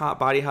like a top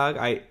body hug,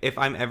 if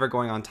I'm ever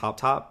going on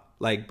top,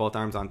 like both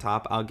arms on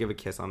top, I'll give a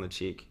kiss on the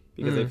cheek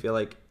because I feel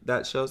like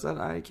that shows that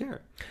I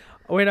care.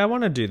 Oh, wait, I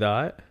want to do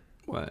that.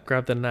 What?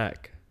 Grab the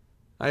neck.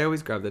 I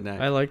always grab the neck.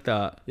 I like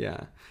that.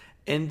 Yeah.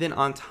 And then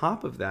on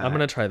top of that, I'm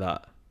going to try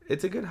that.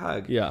 It's a good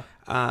hug. Yeah.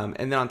 And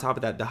then on top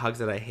of that, the hugs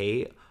that I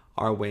hate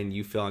are when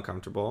you feel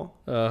uncomfortable.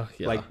 Yeah.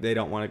 Like they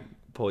don't want to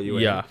pull you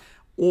in. Yeah.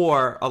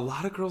 Or a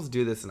lot of girls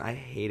do this and I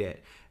hate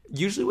it.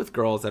 Usually with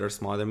girls that are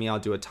smaller than me, I'll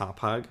do a top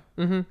hug.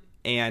 Mm-hmm.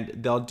 And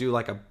they'll do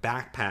like a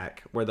backpack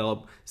where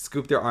they'll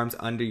scoop their arms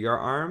under your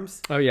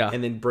arms. Oh, yeah.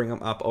 And then bring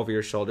them up over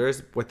your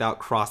shoulders without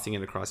crossing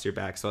it across your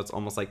back. So it's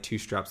almost like 2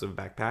 straps of a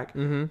backpack.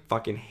 Mm-hmm.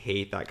 Fucking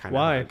hate that kind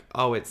Why? of hug.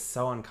 Oh, it's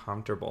so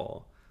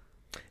uncomfortable.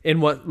 In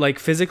what, like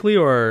physically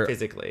or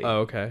Physically. Oh,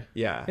 okay.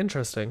 Yeah.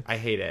 Interesting. I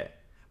hate it.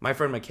 My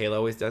friend Michaela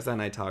always does that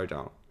and I tell her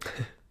don't.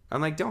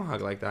 I'm like, don't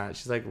hug like that.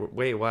 She's like,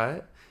 wait,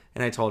 what?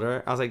 And I told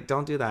her, I was like,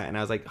 don't do that. And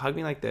I was like, hug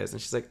me like this. And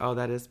she's like, oh,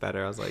 that is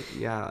better. I was like,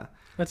 yeah.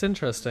 That's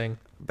interesting.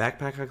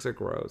 Backpack hugs are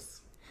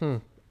gross.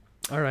 All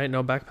right,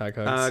 no backpack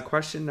hugs.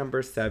 Question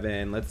number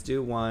 7. Let's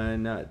do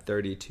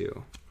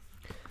 132.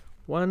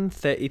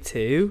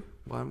 132.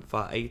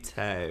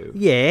 142.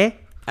 Yeah.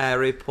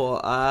 Harry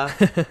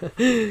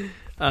Potter.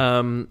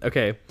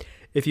 Okay.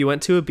 If you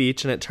went to a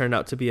beach and it turned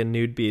out to be a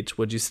nude beach,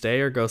 would you stay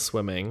or go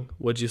swimming?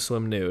 Would you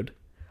swim nude?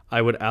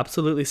 I would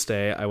absolutely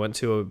stay. I went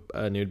to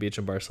a nude beach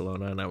in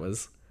Barcelona and I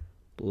was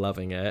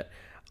loving it.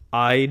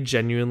 I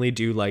genuinely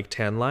do like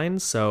tan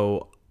lines,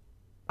 so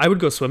I would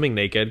go swimming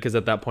naked because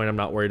at that point I'm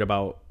not worried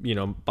about,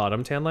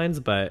 bottom tan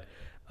lines, but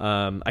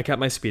I kept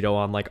my Speedo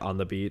on like on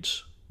the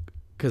beach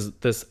because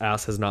this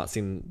ass has not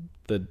seen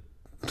the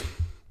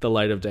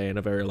light of day in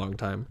a very long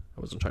time.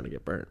 I wasn't trying to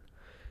get burnt.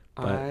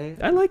 But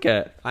I like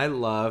it. I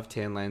love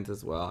tan lines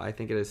as well. I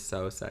think it is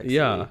so sexy.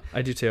 Yeah,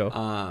 I do too.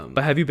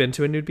 But have you been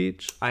to a nude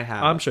beach? I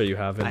have. I'm sure you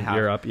have in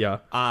Europe. Yeah.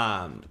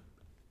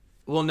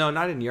 Well, no,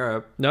 not in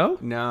Europe. No?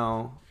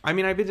 No. I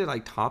mean, I've been to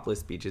like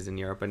topless beaches in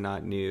Europe, but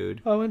not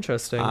nude. Oh,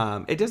 interesting.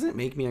 It doesn't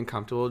make me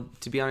uncomfortable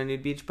to be on a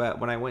nude beach, but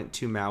when I went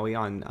to Maui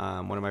on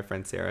one of my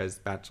friend Sarah's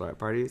bachelorette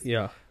parties,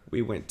 yeah,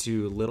 we went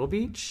to Little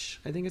Beach,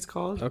 I think it's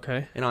called.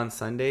 Okay. And on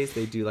Sundays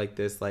they do like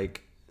this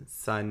like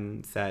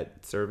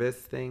sunset service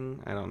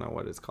thing. I don't know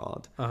what it's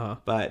called.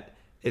 But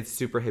it's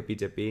super hippy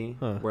dippy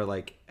where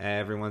like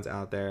everyone's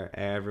out there,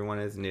 everyone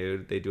is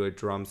nude. They do a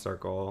drum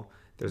circle.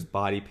 There's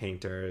body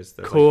painters.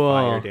 There's cool.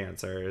 like fire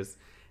dancers.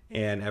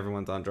 And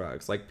everyone's on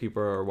drugs. Like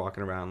people are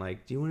walking around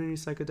like, do you want any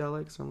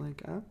psychedelics? I'm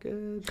like, I'm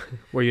good.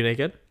 Were you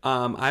naked?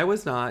 I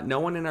was not.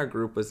 No one in our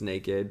group was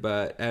naked,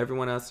 but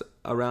everyone else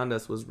around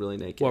us was really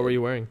naked. What were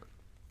you wearing?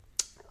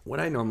 What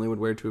I normally would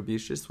wear to a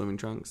beach, just swimming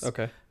trunks.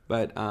 Okay.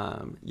 But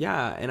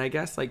yeah, and I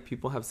guess like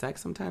people have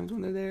sex sometimes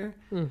when they're there.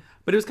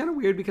 But it was kind of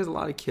weird because a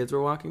lot of kids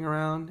were walking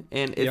around,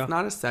 and it's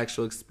not a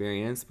sexual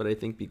experience, but I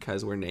think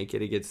because we're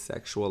naked, it gets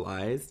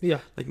sexualized. Yeah.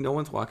 Like no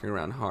one's walking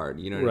around hard,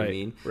 you know what I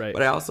mean? Right.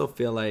 But I also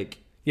feel like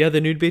yeah,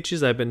 the nude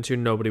beaches I've been to,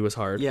 nobody was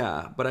hard.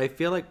 yeah, but I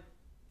feel like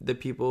the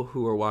people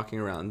who were walking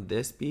around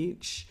this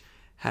beach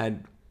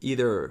had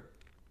either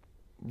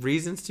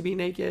reasons to be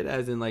naked,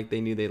 as in like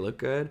they knew they looked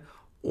good,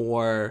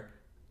 or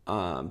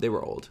they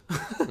were old.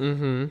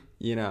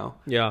 You know?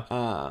 Yeah.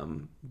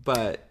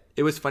 But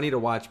it was funny to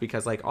watch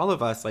because like all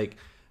of us, like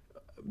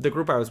the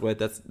group I was with,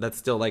 that's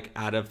still like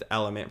out of the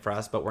element for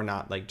us, but we're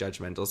not like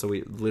judgmental, so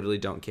we literally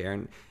don't care.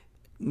 And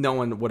no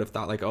one would have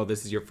thought like, oh,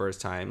 this is your first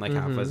time. Like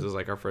half of us was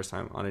like our first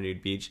time on a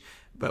nude beach,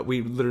 but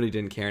we literally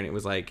didn't care. And it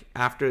was like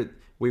after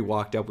we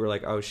walked up, we were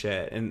like, oh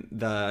shit. And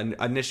the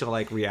initial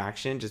like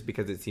reaction, just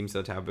because it seemed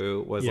so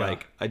taboo, was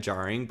like a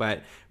jarring,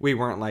 but we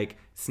weren't like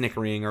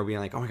snickering or being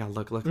like, oh my God,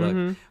 look.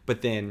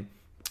 But then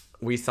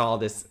we saw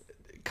this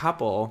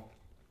couple.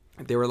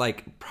 They were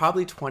like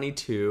probably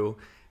 22.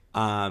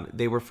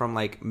 They were from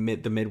like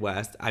the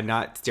Midwest. I'm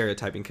not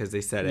stereotyping because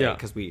they said it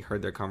because we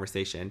heard their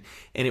conversation,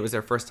 and it was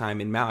their first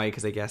time in Maui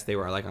because I guess they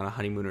were like on a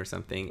honeymoon or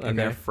something, and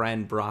their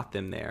friend brought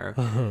them there,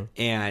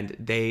 and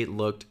they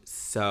looked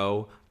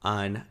so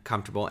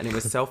uncomfortable. And it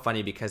was so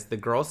funny because the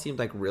girl seemed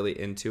like really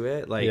into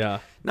it,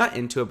 like not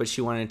into it, but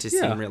she wanted to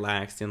seem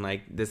relaxed and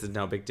like this is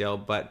no big deal.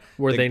 But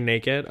were they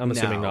naked? I'm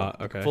assuming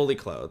not. Okay, fully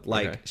clothed,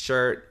 like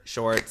shirt,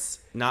 shorts,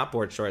 not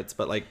board shorts,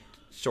 but like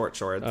short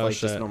shorts, like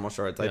just normal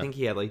shorts. I think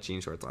he had like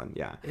jean shorts on.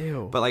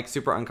 Ew. But like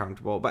super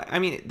uncomfortable. But I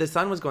mean, the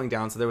sun was going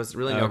down, so there was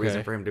really no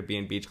reason for him to be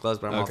in beach clothes.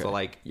 But I'm also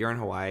like, you're in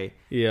Hawaii,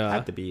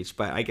 at the beach.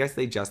 But I guess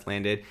they just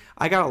landed.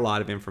 I got a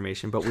lot of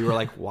information, but we were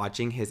like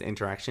watching his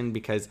interaction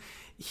because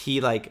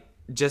he like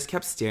just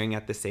kept staring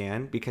at the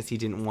sand because he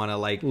didn't want to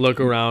like look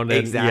around.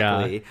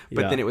 Exactly.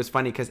 But then it was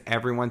funny because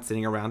everyone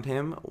sitting around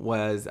him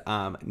was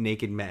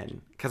naked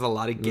men, because a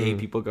lot of gay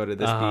people go to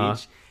this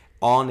beach.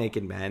 All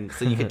naked men,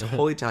 so you could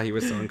totally tell he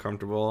was so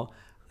uncomfortable.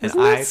 Isn't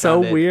that so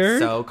weird?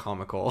 So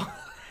comical.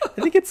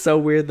 I think it's so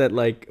weird that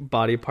like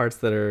body parts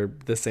that are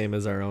the same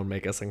as our own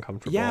make us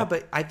uncomfortable. Yeah,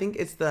 but I think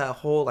it's the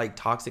whole like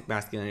toxic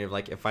masculinity of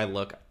like, if I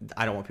look,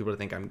 I don't want people to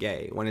think I'm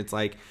gay. When it's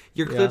like,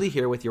 you're clearly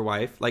here with your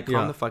wife, like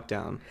calm the fuck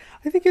down.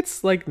 I think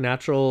it's like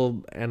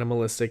natural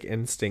animalistic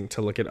instinct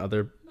to look at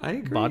other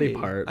body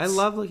parts. I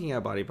love looking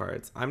at body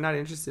parts. I'm not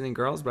interested in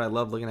girls, but I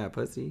love looking at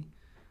pussy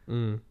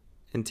and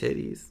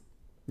titties.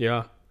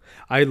 Yeah.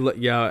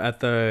 At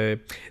the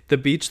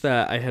beach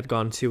that I had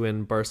gone to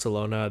in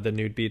Barcelona, the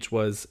nude beach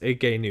was a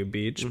gay nude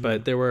beach,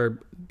 but there were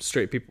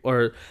straight people,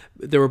 or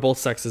there were both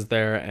sexes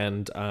there,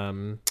 and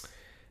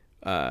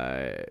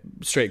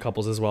straight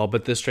couples as well,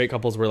 but the straight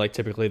couples were like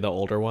typically the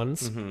older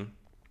ones.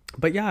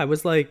 But yeah, I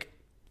was like,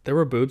 there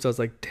were boobs, I was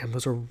like, damn,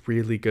 those are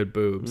really good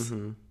boobs.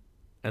 And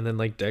then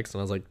like dicks,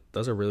 and I was like,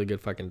 those are really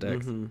good fucking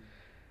dicks.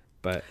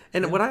 But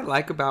And what I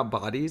like about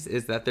bodies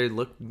is that they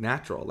look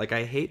natural. Like,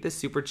 I hate the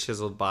super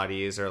chiseled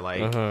bodies, or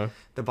like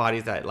the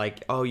bodies that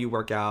like, oh, you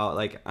work out.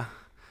 Like,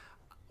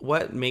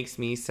 what makes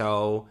me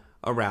so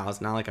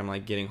aroused, not like I'm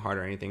like getting hard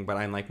or anything, but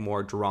I'm like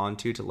more drawn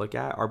to look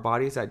at, are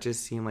bodies that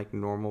just seem like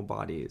normal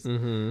bodies,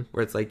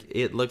 where it's like,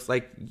 it looks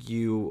like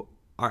you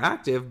are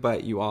active,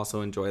 but you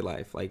also enjoy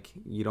life. Like,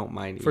 you don't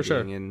mind eating, For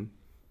sure. and,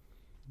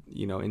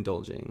 you know,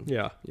 indulging.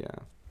 yeah, Yeah.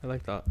 I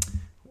like that.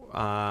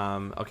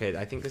 Okay,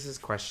 I think this is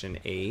question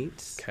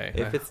 8. Okay.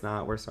 If it's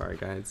not, we're sorry,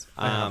 guys.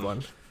 I have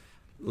one.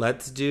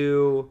 Let's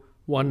do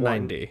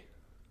 190.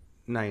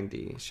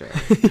 90, sure.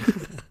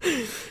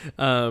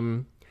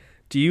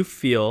 Do you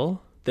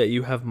feel that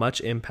you have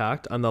much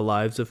impact on the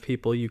lives of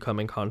people you come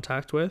in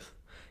contact with?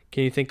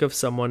 Can you think of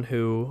someone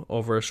who,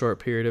 over a short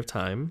period of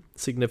time,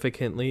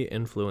 significantly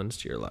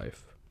influenced your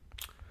life?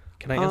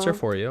 Can I answer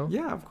for you?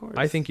 Yeah, of course.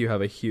 I think you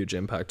have a huge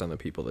impact on the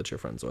people that you're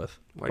friends with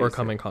Why do or you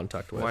come say- in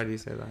contact with. Why do you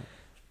say that?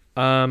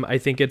 I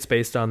think it's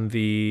based on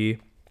the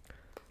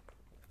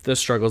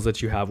struggles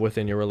that you have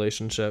within your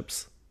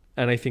relationships.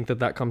 And I think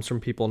that comes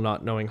from people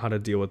not knowing how to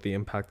deal with the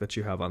impact that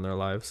you have on their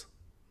lives.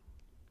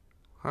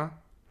 Huh?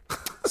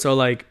 So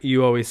like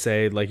you always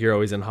say, like you're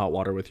always in hot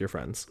water with your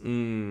friends.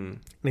 Mm. And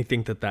I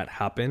think that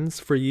happens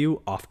for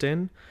you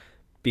often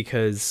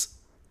because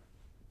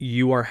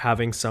you are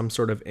having some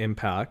sort of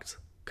impact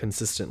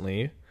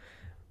consistently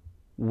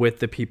with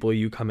the people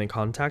you come in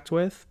contact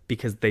with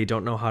because they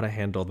don't know how to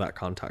handle that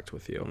contact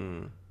with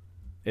you.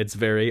 It's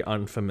very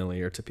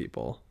unfamiliar to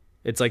people.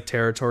 It's like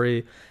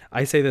territory.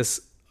 I've said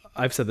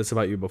this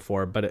about you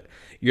before, but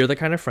you're the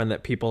kind of friend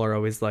that people are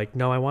always like,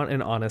 no, I want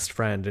an honest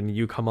friend. And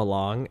you come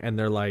along and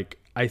they're like,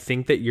 I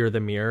think that you're the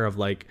mirror of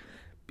like,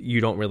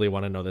 you don't really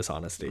want to know this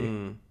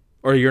honesty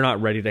or you're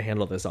not ready to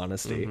handle this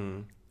honesty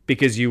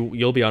because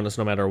you'll be honest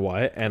no matter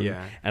what. And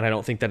I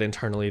don't think that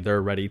internally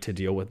they're ready to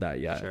deal with that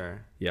yet.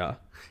 Sure. Yeah.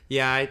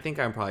 Yeah, I think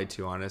I'm probably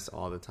too honest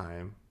all the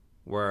time.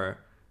 Where,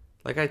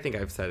 like, I think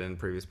I've said in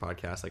previous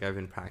podcasts, like, I've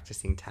been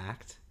practicing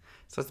tact.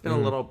 So it's been a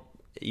little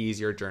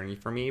easier journey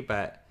for me.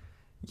 But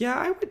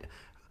yeah,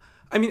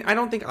 I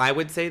don't think I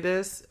would say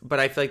this, but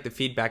I feel like the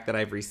feedback that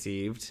I've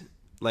received,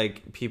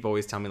 like, people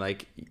always tell me,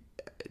 like,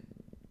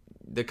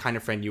 the kind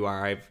of friend you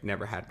are, I've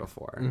never had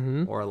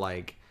before. Or,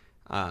 like,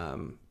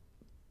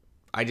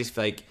 I just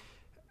feel like,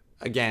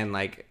 again,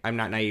 like, I'm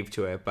not naive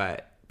to it,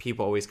 but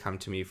people always come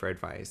to me for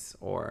advice.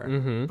 Or,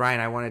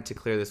 Brian, I wanted to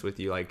clear this with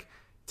you. Like,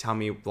 tell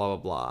me blah,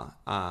 blah,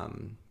 blah.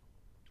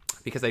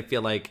 Because I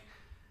feel like,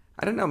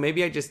 I don't know,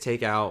 maybe I just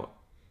take out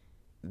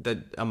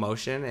the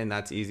emotion and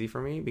that's easy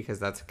for me because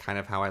that's kind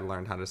of how I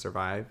learned how to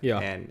survive. Yeah.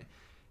 And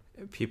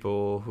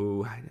people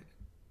who,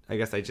 I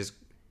guess I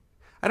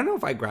don't know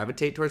if I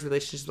gravitate towards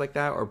relationships like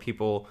that or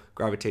people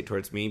gravitate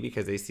towards me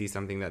because they see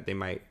something that they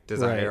might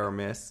desire or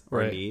miss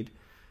or need.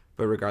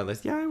 But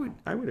regardless, yeah,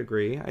 I would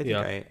agree. I think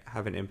I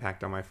have an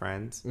impact on my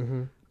friends.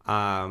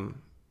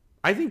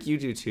 I think you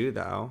do too,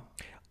 though.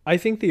 I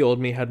think the old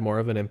me had more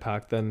of an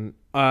impact than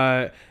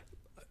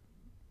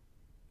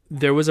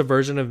there was a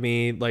version of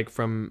me like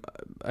from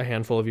a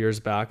handful of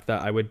years back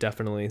that I would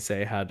definitely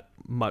say had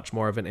much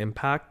more of an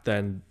impact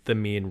than the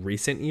me in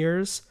recent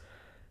years.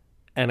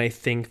 And I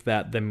think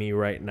that the me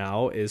right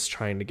now is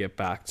trying to get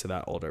back to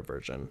that older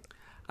version.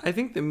 I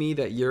think the me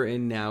that you're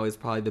in now is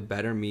probably the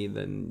better me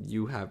than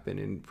you have been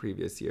in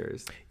previous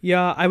years.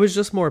 Yeah, I was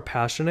just more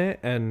passionate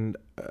and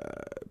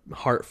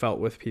heartfelt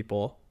with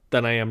people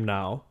than I am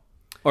now,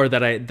 or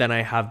than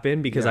I have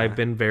been because I've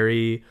been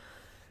very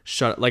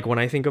shut. Like when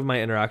I think of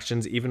my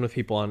interactions, even with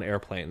people on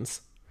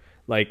airplanes,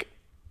 like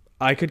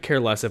I could care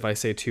less if I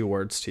say 2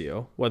 words to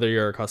you, whether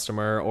you're a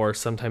customer or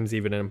sometimes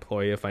even an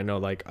employee. If I know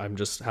like I'm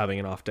just having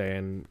an off day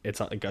and it's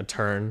like a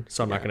turn,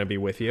 so I'm not going to be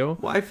with you.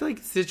 Well, I feel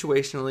like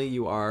situationally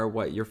you are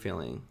what you're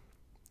feeling.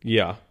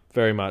 Yeah,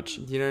 very much.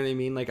 You know what I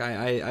mean? Like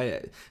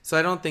so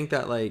I don't think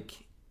that like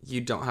you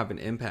don't have an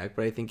impact,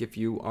 but I think if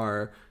you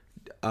are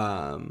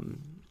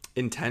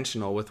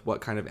intentional with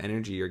what kind of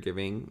energy you're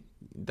giving,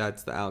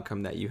 that's the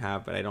outcome that you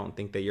have. But I don't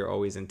think that you're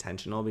always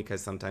intentional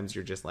because sometimes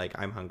you're just like,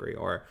 I'm hungry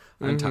or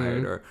I'm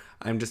tired or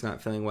I'm just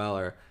not feeling well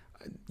or,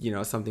 you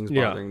know, something's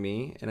bothering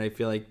me. And I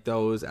feel like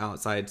those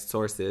outside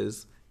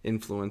sources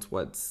influence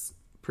what's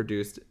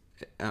produced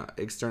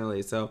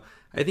externally. So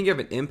I think you have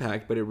an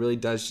impact, but it really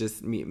does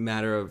just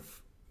matter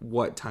of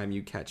what time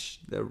you catch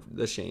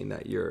the Shane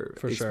that you're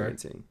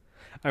experiencing.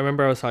 I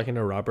remember I was talking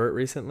to Robert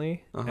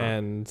recently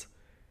and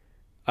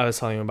I was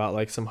telling him about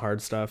like some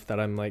hard stuff that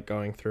I'm like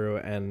going through,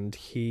 and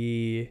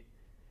he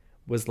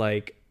was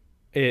like,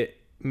 it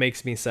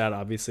makes me sad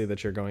obviously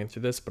that you're going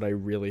through this, but I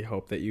really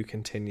hope that you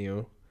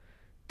continue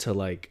to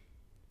like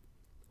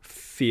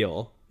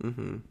feel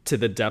to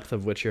the depth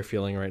of which you're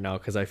feeling right now,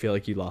 because I feel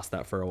like you lost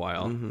that for a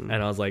while. And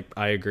I was like,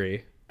 I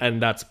agree.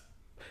 And that's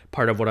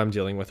part of what I'm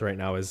dealing with right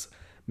now is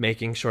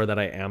making sure that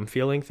I am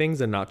feeling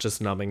things and not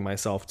just numbing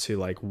myself to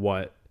like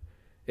what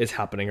is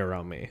happening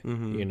around me,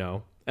 you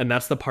know? And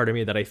that's the part of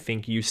me that I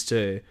think used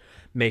to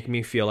make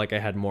me feel like I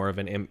had more of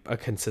a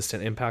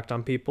consistent impact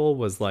on people,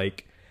 was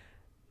like,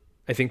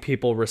 I think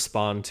people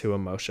respond to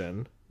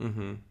emotion.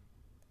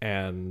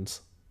 And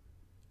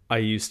I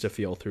used to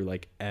feel through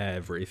like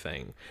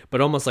everything,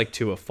 but almost like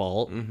to a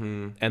fault.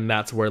 And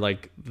that's where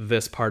like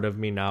this part of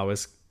me now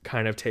is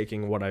kind of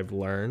taking what I've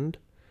learned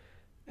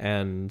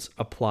and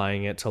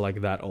applying it to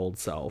like that old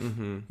self.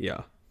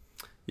 Yeah.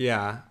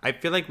 Yeah, I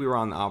feel like we were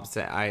on the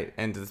opposite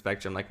end of the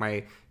spectrum. Like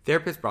my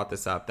therapist brought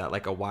this up, that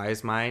like a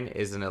wise mind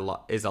is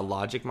a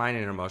logic mind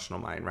and an emotional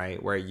mind,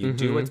 right? Where you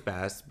do what's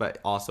best, but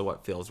also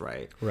what feels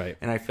right. Right.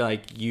 And I feel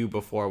like you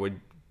before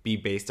would be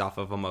based off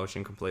of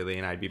emotion completely,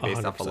 and I'd be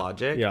based off of 100%.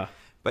 logic. Yeah.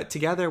 But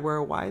together we're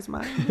a wise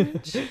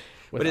mind.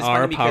 With it's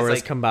our funny because, powers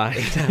like,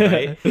 combined.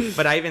 right?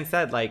 But I even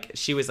said, like,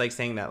 she was like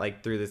saying that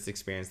like through this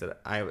experience that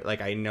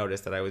I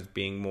noticed that I was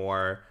being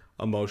more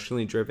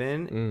emotionally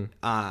driven.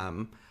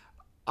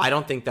 I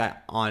don't think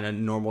that on a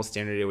normal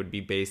standard it would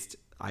be based.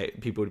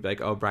 People would be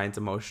like, "Oh, Brian's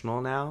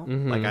emotional now."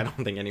 Like, I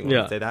don't think anyone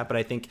would say that, but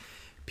I think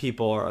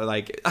people are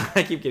like,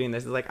 I keep getting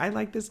this. It's like, I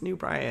like this new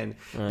Brian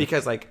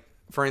because, like,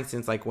 for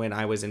instance, like when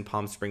I was in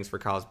Palm Springs for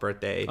Kyle's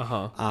birthday,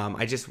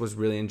 I just was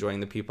really enjoying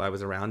the people I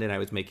was around, and I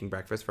was making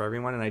breakfast for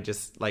everyone. And I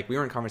just, like, we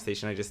were in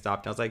conversation. I just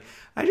stopped. And I was like,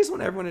 I just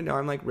want everyone to know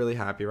I'm like really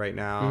happy right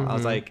now. I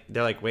was like,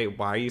 they're like, wait,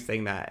 why are you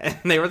saying that?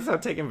 And they were so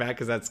taken back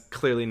because that's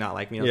clearly not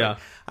like me. I was like,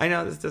 I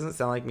know this doesn't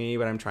sound like me,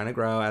 but I'm trying to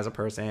grow as a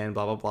person,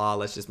 blah, blah, blah.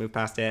 Let's just move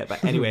past it.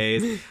 But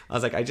anyways, I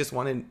was like, I just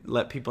want to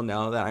let people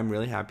know that I'm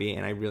really happy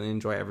and I really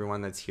enjoy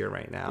everyone that's here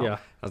right now. Yeah.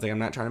 I was like, I'm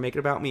not trying to make it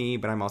about me,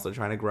 but I'm also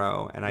trying to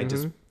grow. And I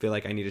just feel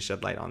like I need to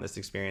shed light on this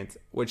experience,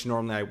 which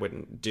normally I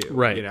wouldn't do.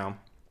 Right. You know?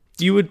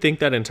 You would think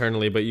that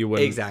internally, but you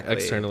wouldn't Exactly.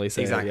 externally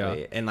say it. Yeah.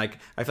 And like,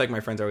 I feel like my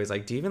friends are always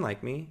like, do you even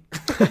like me?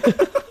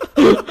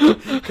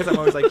 Because I'm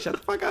always like, shut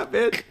the fuck up,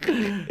 bitch.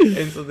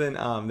 And so then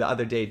the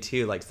other day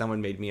too, like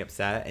someone made me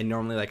upset. And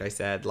normally, like I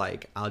said,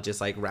 like I'll just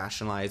like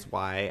rationalize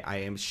why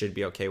should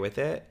be okay with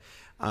it.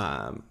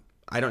 I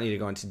don't need to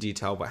go into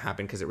detail what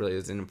happened because it really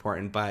isn't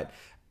important. But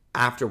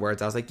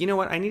afterwards, I was like, you know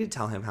what? I need to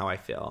tell him how I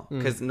feel.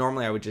 Because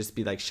normally I would just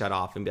be like shut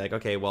off and be like,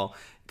 okay, well,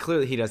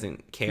 clearly he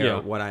doesn't care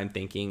what I'm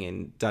thinking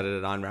and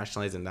da-da-da-da and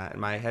rationalizing that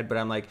in my head. But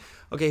I'm like,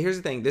 okay, here's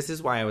the thing. This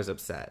is why I was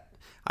upset.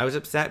 I was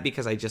upset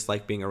because I just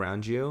like being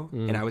around you,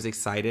 and I was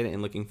excited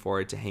and looking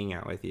forward to hanging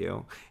out with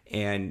you.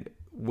 And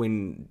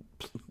when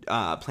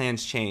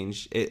plans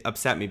change, it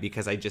upset me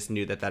because I just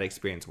knew that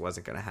experience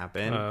wasn't going to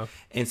happen.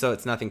 And so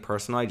it's nothing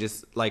personal. I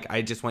just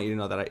want you to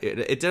know that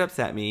it did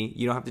upset me.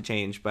 You don't have to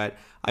change, but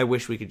I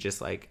wish we could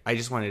just I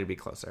just wanted to be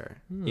closer,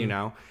 you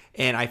know?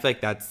 And I feel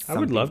like that's something. I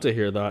would love to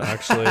hear that,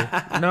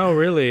 actually. No,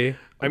 really.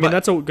 I mean,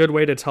 that's a good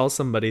way to tell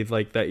somebody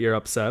like that you're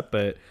upset,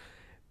 but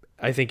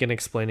I think in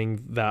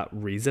explaining that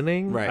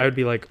reasoning, right. I would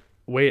be like,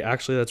 wait,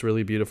 actually, that's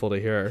really beautiful to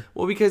hear.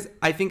 Well, because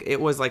I think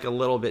it was like a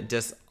little bit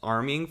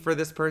disarming for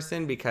this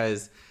person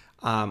because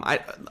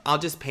I'll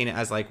just paint it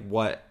as like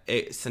what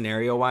it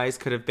scenario wise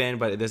could have been,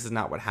 but this is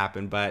not what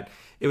happened. But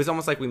it was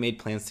almost like we made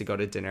plans to go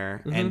to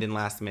dinner, and then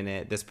last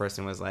minute, this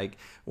person was like,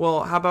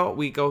 well, how about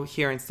we go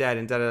here instead,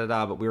 and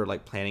da-da-da-da, but we were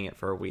like planning it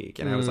for a week.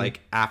 And I was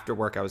like, after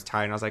work, I was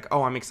tired, and I was like,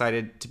 oh, I'm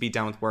excited to be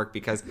done with work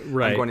because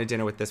I'm going to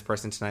dinner with this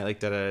person tonight, like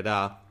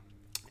da-da-da-da.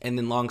 And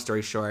then long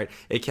story short,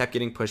 it kept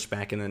getting pushed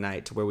back in the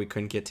night to where we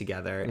couldn't get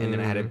together. And then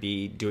I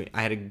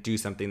had to do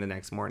something the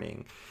next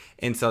morning.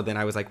 And so then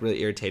I was like really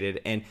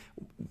irritated. And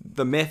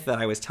the myth that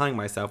I was telling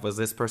myself was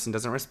this person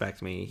doesn't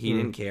respect me. He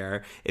didn't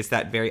care. It's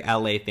that very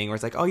LA thing where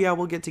it's like, oh yeah,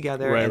 we'll get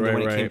together. And then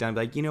when it came down,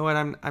 like, you know what,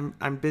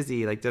 I'm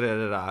busy, like da da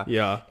da da.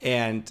 Yeah.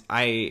 And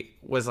I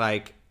was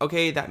like,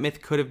 okay, that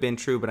myth could have been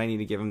true, but I need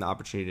to give him the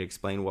opportunity to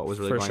explain what was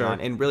really going on.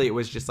 And really, it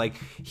was just like,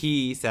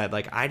 he said,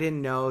 like, I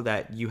didn't know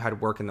that you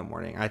had work in the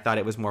morning. I thought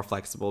it was more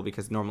flexible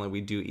because normally we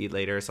do eat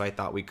later, so I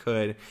thought we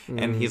could.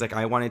 And he's like,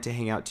 I wanted to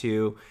hang out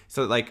too.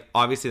 So, like,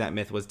 obviously that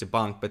myth was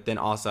debunked, but then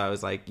also I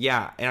was like,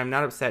 yeah, and I'm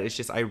not upset. It's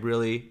just I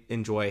really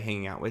enjoy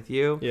hanging out with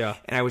you. Yeah.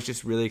 And I was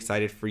just really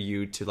excited for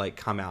you to, like,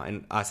 come out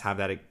and us have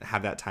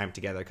that time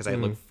together because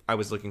I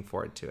was looking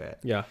forward to it.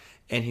 Yeah.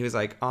 And he was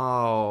like,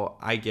 oh,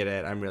 I get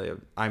it.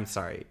 I'm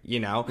sorry, you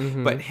know?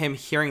 But him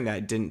hearing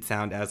that didn't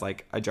sound as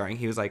like a jarring.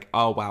 He was like,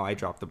 oh, wow, I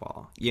dropped the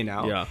ball, you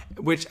know? Yeah.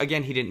 Which,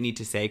 again, he didn't need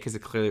to say because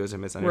it clearly was a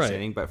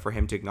misunderstanding. Right. But for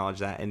him to acknowledge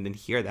that and then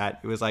hear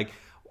that, it was like,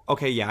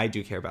 okay, yeah, I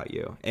do care about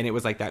you. And it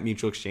was like that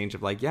mutual exchange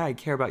of like, yeah, I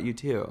care about you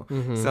too.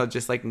 So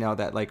just like know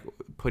that, like,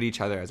 put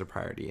each other as a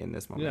priority in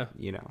this moment,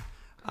 you know?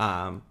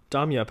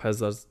 Dom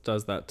Yepes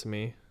does that to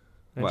me.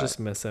 I What?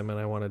 just miss him and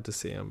I wanted to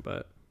see him,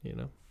 but, you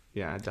know.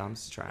 Yeah,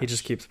 Dom's trash. He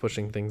just keeps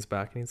pushing things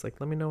back, and he's like,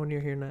 let me know when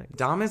you're here next.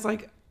 Dom is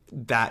like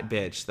that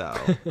bitch,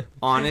 though.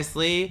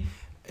 Honestly,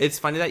 It's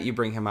funny that you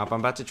bring him up. I'm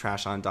about to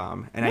trash on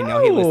Dom, and I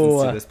know he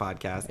listens to No. this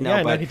podcast. Yeah, I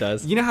know but he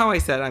does. You know how I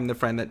said I'm the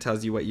friend that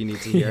tells you what you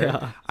need to hear?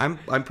 Yeah. I'm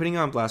putting you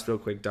on blast real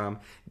quick, Dom.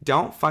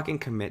 Don't fucking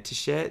commit to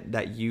shit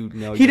that you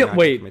know He you're didn't not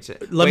wait. gonna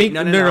commit to. Let Wait,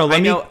 me no. I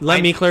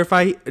Let me know-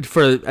 clarify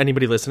for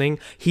anybody listening.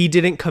 He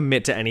didn't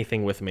commit to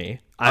anything with me.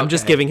 I'm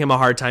just Okay. giving him a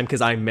hard time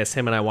because I miss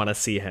him and I want to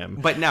see him.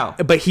 But no.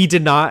 But he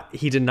did not.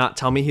 He did not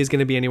tell me he's going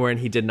to be anywhere, and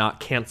he did not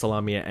cancel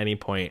on me at any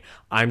point.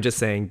 I'm just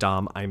saying,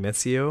 Dom, I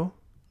miss you,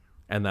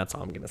 and that's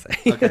all I'm going to say.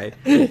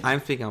 Okay.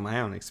 I'm speaking on my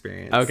own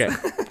experience. Okay.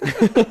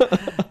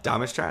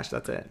 Dom is trash.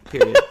 That's it.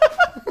 Period.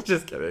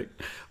 Just kidding.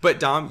 But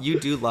Dom, you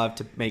do love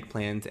to make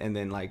plans and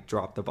then like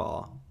drop the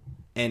ball.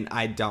 And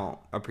I don't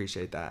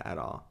appreciate that at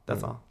all.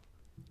 That's all.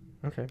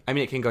 Okay. I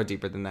mean, it can go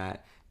deeper than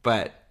that.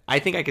 But I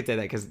think I could say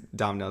that because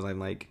Dom knows I'm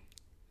like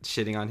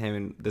shitting on him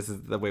and this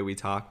is the way we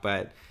talk.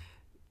 But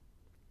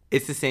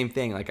it's the same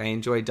thing. Like I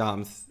enjoy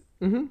Dom's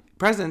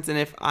presence. And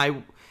if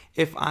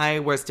I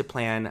was to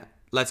plan,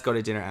 let's go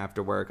to dinner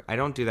after work, I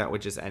don't do that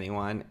with just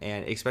anyone.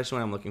 And especially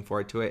when I'm looking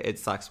forward to it, it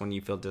sucks when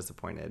you feel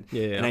disappointed.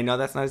 Yeah. And I know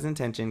that's not his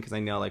intention because I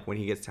know like when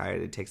he gets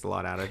tired, it takes a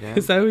lot out of him.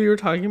 Is that what you were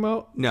talking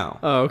about? No.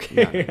 Oh,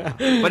 okay.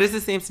 No. But it's the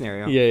same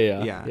scenario.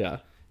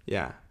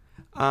 Yeah.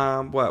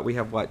 What we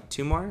have? What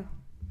 2 more?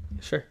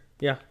 Sure.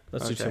 Yeah.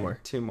 Let's do 2 Okay, more.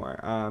 2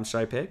 more. Should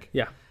I pick?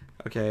 Yeah.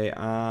 Okay.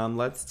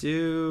 Let's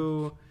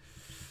do.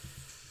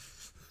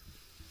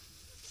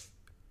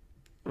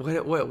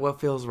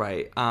 What feels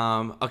right?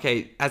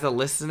 Okay. As a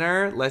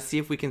listener, let's see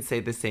if we can say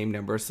the same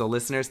number. So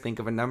listeners, think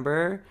of a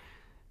number.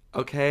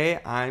 Okay.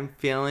 I'm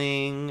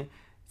feeling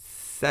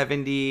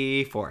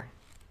 74.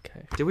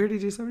 Okay. Did we already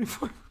do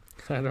 74?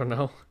 I don't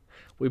know.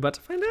 We about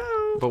to find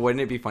out. But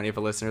wouldn't it be funny if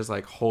a listener's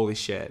like, "Holy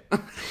shit."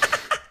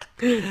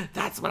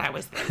 That's what I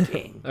was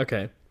thinking.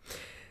 Okay.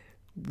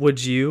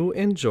 Would you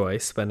enjoy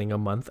spending a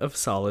month of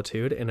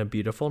solitude in a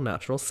beautiful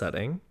natural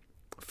setting?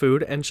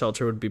 Food and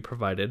shelter would be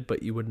provided,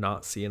 but you would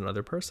not see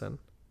another person.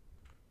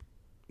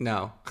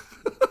 No.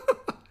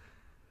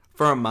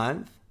 For a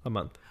month? A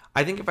month.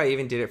 I think if I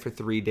even did it for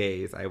 3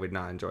 days, I would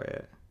not enjoy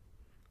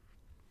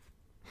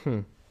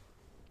it.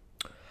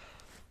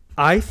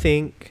 I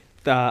think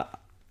that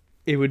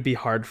it would be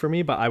hard for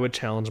me, but I would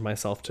challenge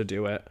myself to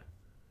do it.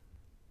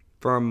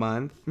 For a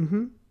month?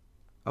 Mm-hmm.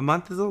 A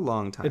month is a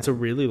long time. It's a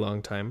really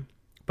long time,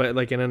 but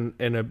like in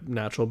a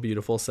natural,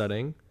 beautiful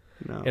setting.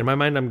 No. In my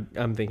mind,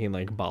 I'm thinking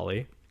like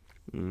Bali.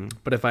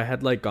 But if I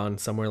had like gone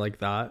somewhere like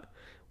that,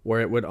 where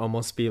it would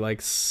almost be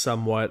like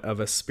somewhat of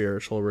a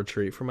spiritual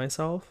retreat for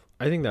myself,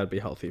 I think that'd be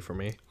healthy for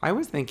me. I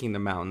was thinking the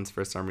mountains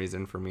for some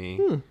reason for me.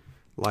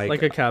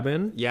 Like a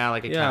cabin. Yeah,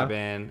 like a Yeah.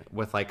 cabin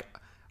with like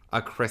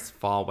a crisp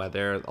fall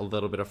weather, a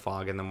little bit of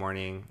fog in the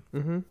morning.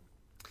 Mm-hmm.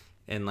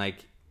 And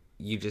like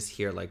you just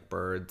hear like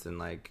birds and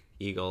like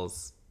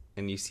eagles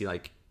and you see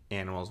like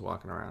animals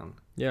walking around.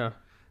 Yeah.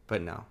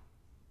 But no.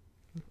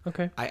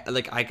 Okay.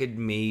 I could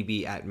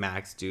maybe at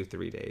max do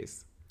 3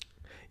 days.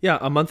 Yeah,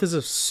 a month is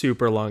a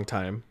super long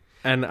time.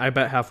 And I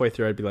bet halfway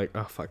through I'd be like,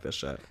 oh, fuck this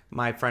shit.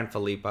 My friend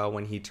Filippo,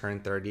 when he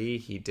turned 30,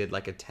 he did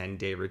like a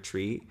 10-day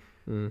retreat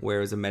where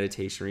it was a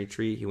meditation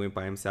retreat. He went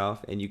by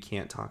himself and you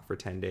can't talk for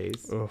 10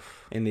 days.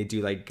 Oof. And they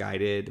do like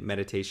guided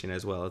meditation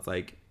as well. It's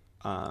like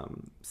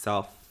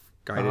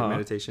self-guided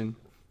meditation.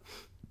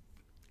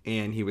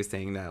 And he was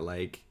saying that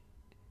like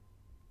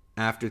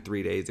after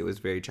 3 days, it was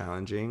very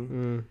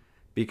challenging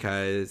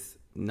because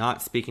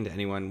not speaking to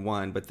anyone,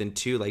 one, but then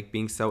two, like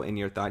being so in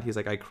your thought. He's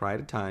like, I cried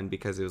a ton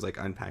because it was like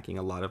unpacking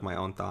a lot of my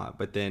own thought.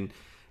 But then,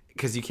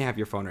 because you can't have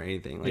your phone or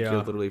anything, like Yeah.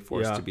 you're literally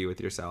forced Yeah. to be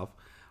with yourself.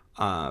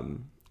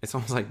 It's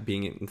almost like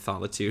being in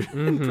solitude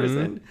in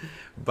prison.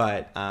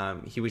 But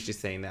he was just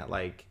saying that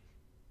like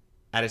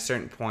at a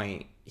certain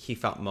point, he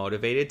felt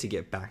motivated to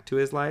get back to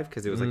his life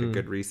because it was like a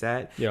good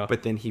reset. Yeah.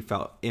 But then he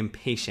felt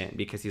impatient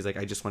because he's like,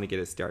 I just want to get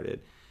it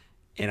started.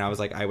 And I was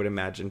like, I would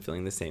imagine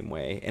feeling the same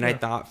way. And I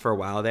thought for a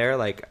while there,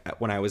 like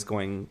when I was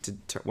going to,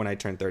 when I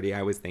turned 30,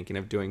 I was thinking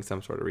of doing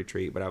some sort of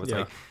retreat. But I was Yeah.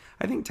 like,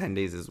 I think 10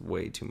 days is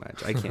way too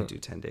much. I can't do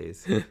 10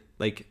 days.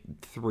 Like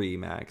 3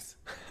 max.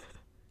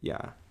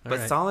 Yeah. But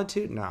right.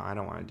 solitude, no, I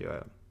don't want to do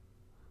it.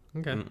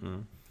 Okay.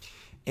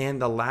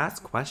 And the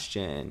last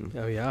question,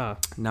 Oh, yeah.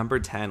 number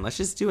 10. Let's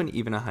just do an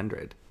even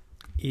 100.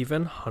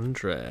 Even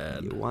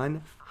 100.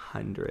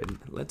 100.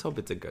 Let's hope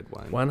it's a good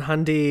one.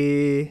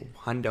 100.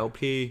 Hundo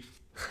P.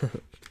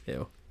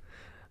 Ew.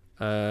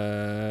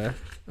 Oh,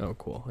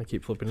 cool. I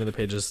keep flipping to the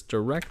pages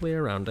directly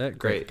around it.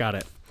 Great. Got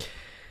it.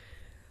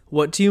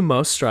 What do you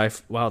most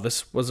strive? Wow,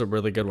 this was a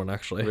really good one,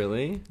 actually.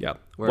 Really? Yeah.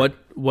 Where-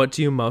 What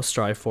do you most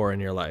strive for in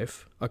your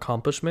life?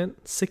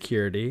 Accomplishment,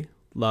 security,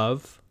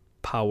 love,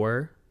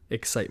 power,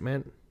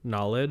 excitement,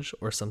 knowledge,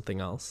 or something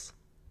else?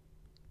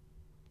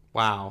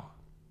 Wow.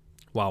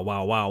 Wow.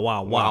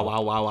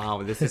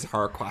 Wow. This is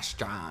her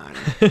question.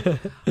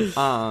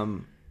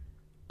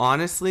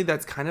 Honestly,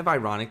 that's kind of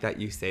ironic that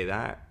you say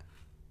that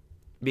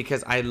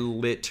because I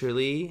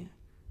literally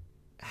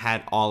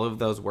had all of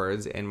those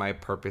words in my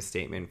purpose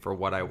statement for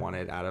what I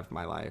wanted out of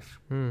my life.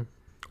 When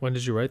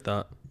did you write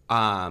that?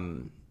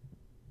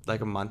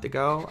 like a month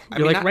ago.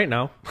 You're like, not, right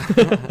now.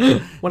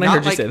 When I not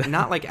heard you like, say that.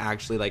 not like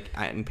actually like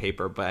in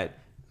paper, but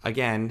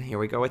again, here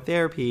we go with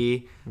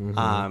therapy.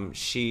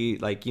 She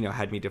like, you know,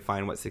 had me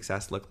define what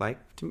success looked like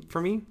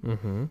for me.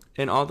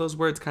 And all those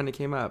words kind of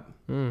came up.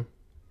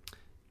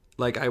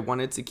 Like I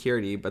wanted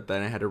security, but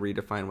then I had to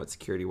redefine what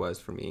security was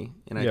for me.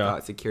 And I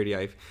thought security,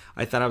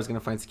 I thought I was going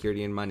to find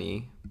security in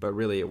money, but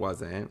really it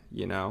wasn't,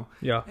 you know?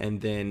 Yeah.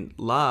 And then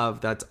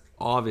love, that's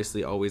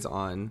obviously always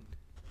on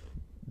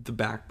the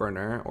back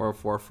burner or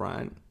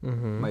forefront,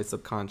 my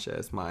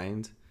subconscious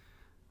mind.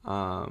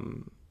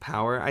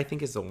 Power, I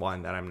think, is the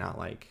one that I'm not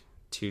like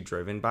too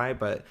driven by,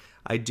 but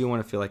I do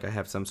want to feel like I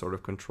have some sort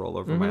of control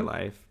over my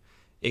life.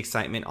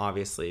 Excitement,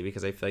 obviously,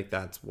 because I feel like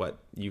that's what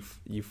you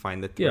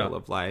find the thrill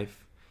of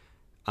life.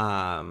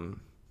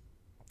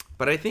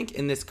 But I think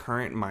in this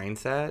current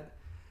mindset,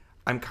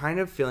 I'm kind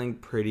of feeling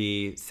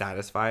pretty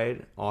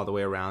satisfied all the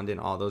way around in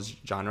all those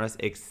genres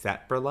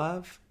except for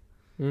love.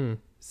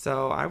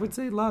 So I would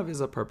say love is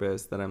a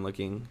purpose that I'm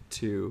looking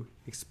to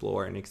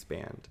explore and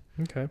expand.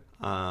 Okay.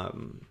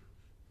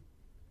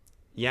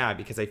 Yeah,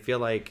 because I feel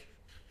like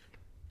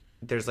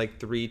there's like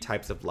 3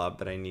 types of love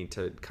that I need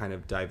to kind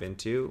of dive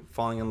into.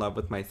 Falling in love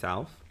with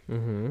myself.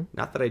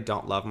 Not that I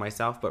don't love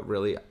myself, but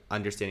really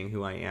understanding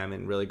who I am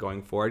and really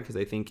going forward. Because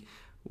I think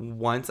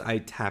once I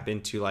tap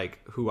into like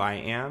who I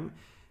am,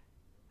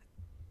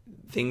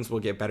 things will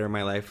get better in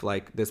my life,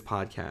 like this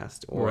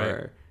podcast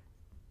or,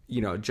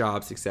 you know,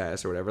 job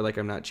success or whatever. Like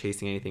I'm not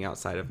chasing anything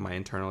outside of my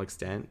internal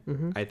extent,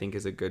 I think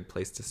is a good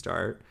place to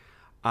start.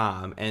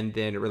 And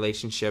then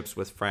relationships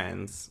with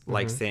friends,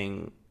 like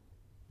saying,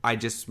 I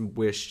just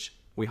wished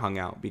we hung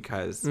out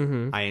because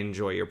I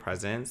enjoy your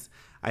presence.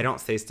 I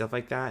don't say stuff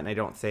like that, and I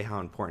don't say how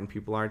important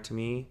people are to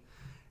me.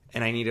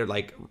 And I need to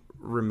like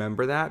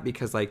remember that,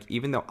 because like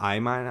even though I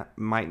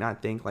might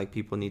not think like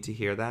people need to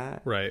hear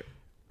that, Right.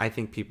 I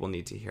think people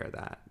need to hear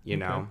that, you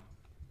know.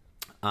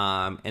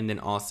 And then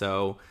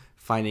also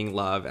finding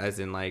love as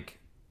in like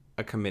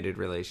a committed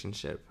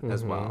relationship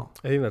as well.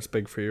 I think that's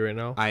big for you right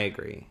now. I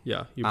agree.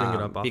 Yeah, you bring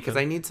it up often. Because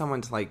I need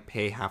someone to like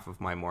pay half of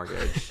my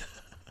mortgage.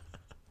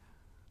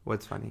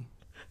 What's funny?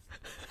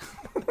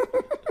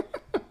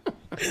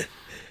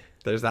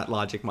 There's that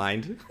logic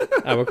mind.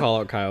 I would call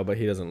out Kyle, but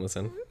he doesn't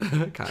listen.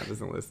 Kyle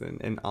doesn't listen,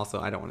 and also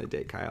I don't want to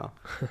date Kyle.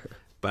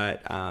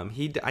 But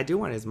I do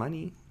want his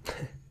money.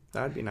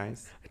 That would be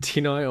nice. Do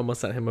you know I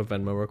almost sent him a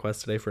Venmo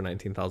request today for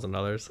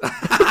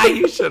 $19,000?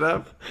 You should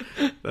have.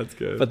 That's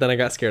good. But then I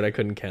got scared I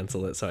couldn't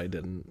cancel it, so I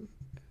didn't.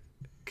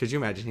 Could you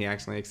imagine he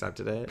actually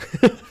accepted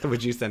it?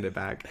 Would you send it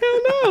back? Hell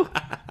no.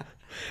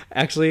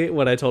 Actually,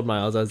 what I told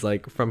Miles, I was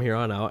like, from here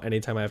on out,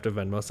 anytime I have to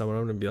Venmo someone,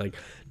 I'm going to be like,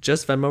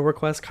 just Venmo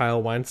request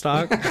Kyle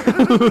Weinstock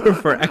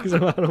for X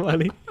amount of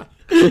money.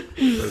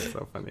 That's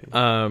so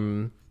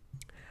funny.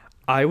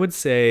 I would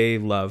say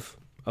love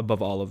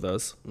above all of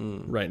those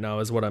right now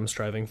is what I'm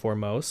striving for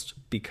most,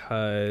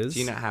 because...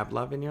 Do you not have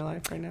love in your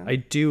life right now? I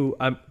do.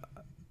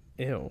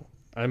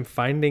 I'm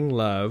finding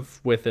love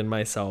within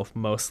myself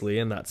mostly,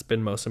 and that's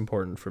been most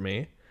important for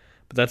me.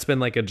 But that's been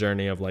like a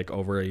journey of like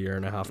over a year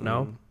and a half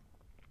now.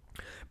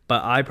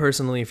 But I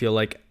personally feel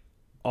like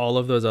all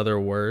of those other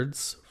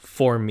words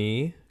for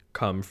me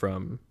come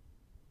from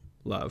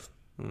love.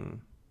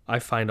 I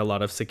find a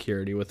lot of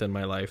security within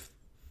my life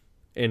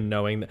in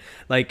knowing that,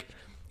 like,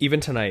 even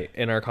tonight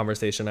in our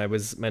conversation, I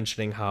was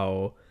mentioning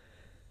how,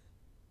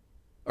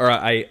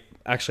 I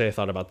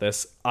thought about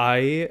this.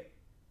 I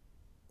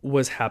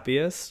was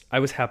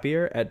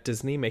happier at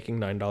Disney making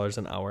 $9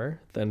 an hour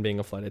than being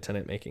a flight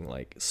attendant making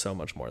like so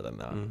much more than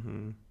that.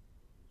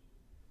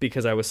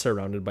 Because I was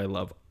surrounded by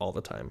love all the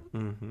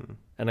time.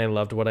 And I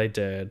loved what I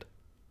did.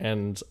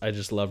 And I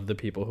just loved the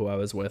people who I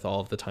was with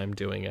all of the time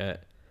doing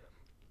it.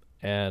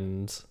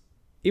 And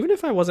even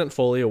if I wasn't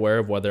fully aware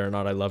of whether or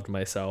not I loved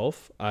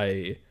myself,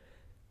 I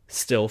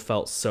still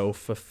felt so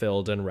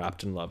fulfilled and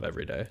wrapped in love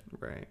every day.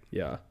 Right.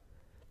 Yeah.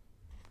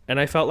 And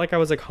I felt like I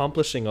was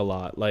accomplishing a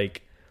lot.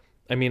 Like,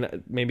 I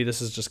mean, maybe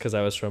this is just because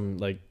I was from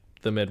like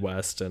the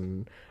Midwest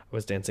and I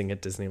was dancing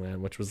at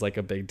Disneyland, which was like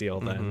a big deal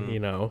then, you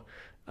know.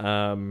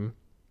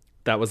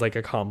 That was like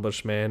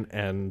accomplishment,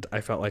 and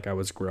I felt like I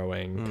was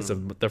growing because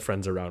of the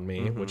friends around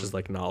me, which is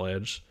like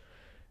knowledge.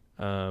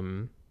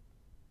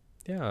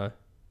 Yeah.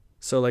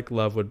 So like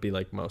love would be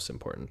like most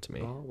important to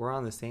me. Well, we're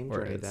on the same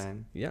journey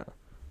then. Yeah.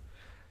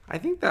 I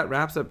think that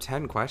wraps up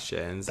 10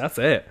 questions. That's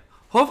it.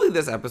 Hopefully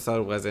this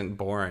episode wasn't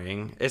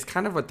boring. It's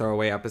kind of a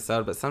throwaway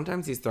episode, but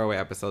sometimes these throwaway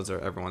episodes are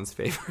everyone's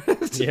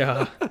favorite.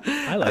 Yeah,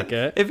 I like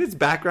it. If it's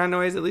background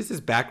noise, at least it's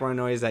background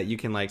noise that you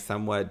can like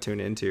somewhat tune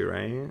into,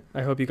 right?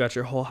 I hope you got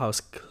your whole house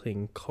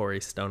clean,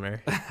 Corey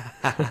Stoner.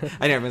 I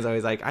know everyone's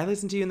always like, I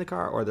listen to you in the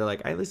car, or they're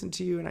like, I listen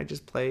to you and I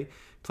just play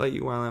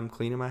you while I'm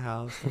cleaning my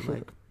house. I'm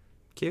like,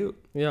 cute.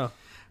 Yeah.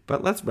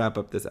 But let's wrap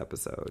up this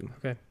episode.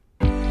 Okay.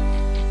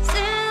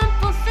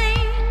 Simple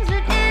things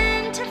that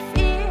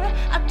interfere.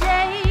 A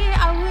day,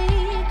 a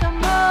week, a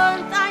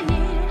month, a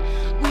year.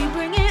 We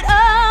bring it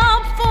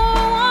up for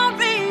a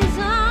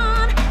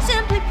reason.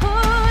 Simply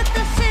put,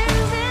 the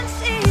sins in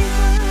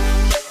season.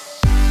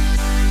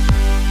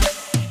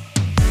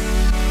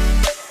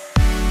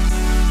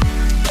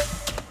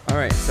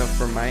 right, so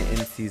for my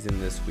in-season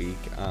this week,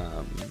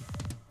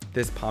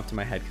 this popped in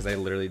my head because I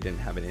literally didn't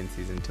have an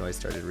in-season until I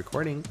started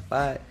recording,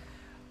 but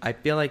I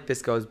feel like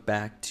this goes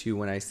back to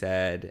when I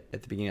said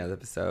at the beginning of the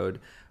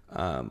episode,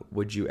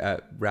 would you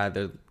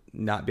rather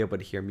not be able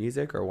to hear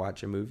music or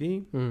watch a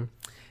movie?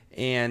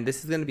 And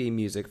this is going to be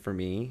music for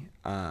me,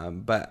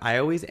 but I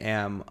always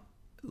am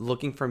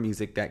looking for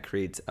music that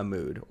creates a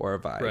mood or a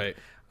vibe. Right.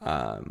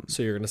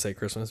 So you're going to say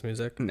Christmas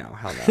music? No,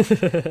 hell no.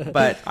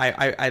 But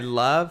I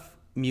love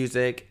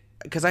music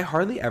because I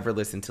hardly ever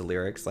listen to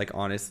lyrics. Like,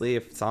 honestly,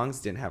 if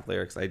songs didn't have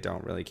lyrics, I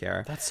don't really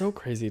care. That's so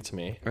crazy to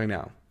me. I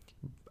know.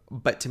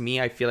 But to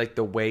me, I feel like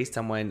the way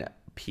someone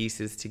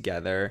pieces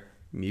together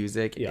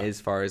music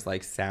as far as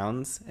like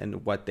sounds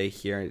and what they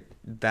hear,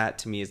 that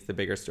to me is the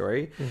bigger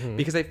story.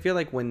 Because I feel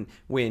like when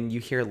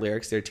you hear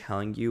lyrics, they're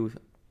telling you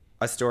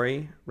a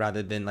story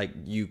rather than like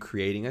you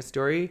creating a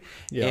story.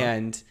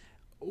 And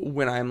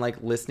when I'm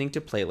like listening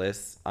to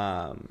playlists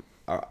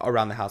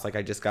around the house, like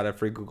I just got a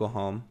free Google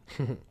Home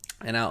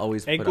and I'll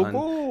always put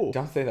Google. on,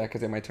 don't say that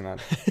because it might turn on.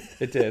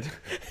 It did.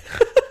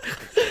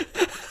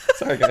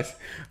 Sorry guys.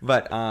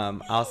 But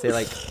I'll say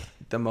like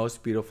the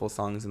most beautiful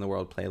songs in the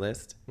world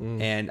playlist,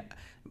 and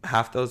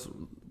half those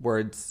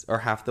words or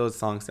half those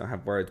songs don't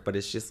have words, but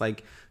it's just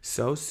like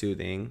so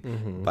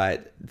soothing.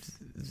 But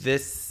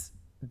this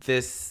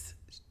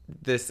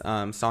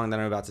song that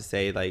I'm about to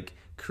say like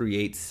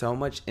creates so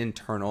much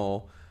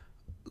internal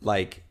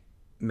like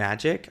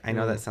magic. I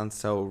know that sounds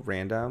so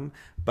random,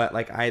 but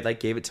like I like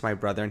gave it to my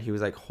brother and he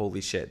was like,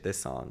 holy shit, this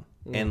song.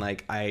 And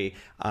like I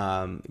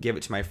gave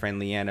it to my friend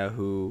Leanna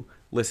who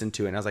listened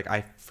to it, and I was like,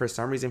 I for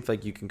some reason feel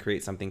like you can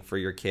create something for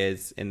your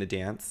kids in the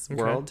dance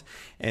world.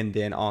 And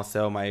then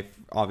also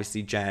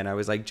obviously Jen, I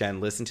was like,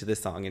 Jen, listen to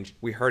this song, and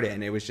we heard it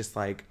and it was just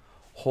like,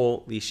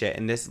 holy shit.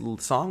 And this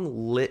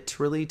song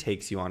literally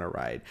takes you on a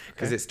ride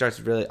because it starts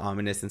really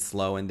ominous and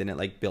slow, and then it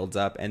like builds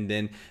up, and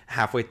then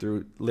halfway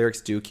through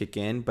lyrics do kick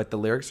in, but the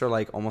lyrics are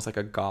like almost like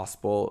a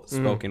gospel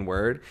spoken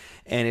word,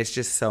 and it's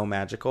just so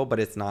magical,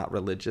 but it's not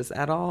religious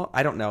at all.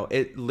 I don't know,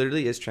 it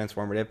literally is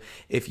transformative.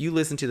 If you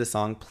listen to the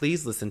song,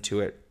 please listen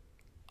to it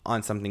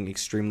on something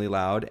extremely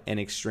loud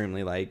and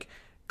extremely like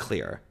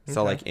clear.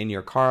 So like in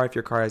your car, if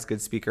your car has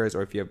good speakers,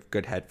 or if you have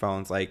good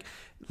headphones, like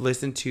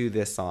listen to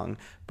this song.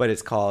 But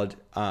it's called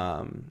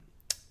I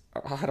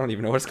don't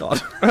even know what it's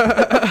called.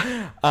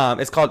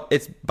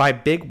 It's by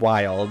Big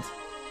Wild.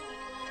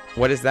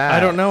 What is that? I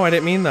don't know. I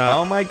didn't mean that.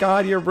 Oh my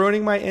god, you're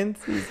ruining my in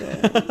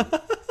season.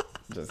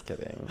 Just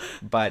kidding.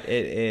 But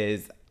it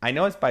is, I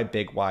know it's by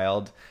Big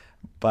Wild,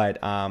 but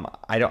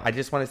I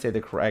just want to say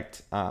the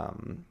correct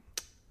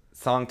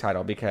song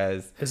title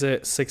because Is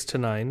it 6 to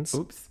 9s?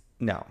 oops.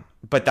 No,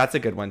 but that's a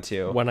good one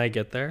too. When I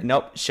get there?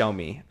 Nope, Show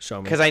Me. Show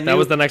Me. Because I knew that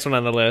was the next one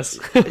on the list.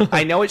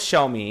 I know it's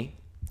Show Me.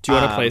 Do you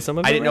want to play some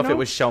of it? I didn't know right if now? it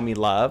was Show Me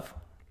Love.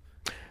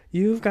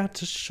 You've got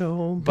to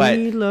show But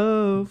me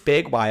love.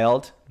 Big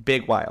Wild.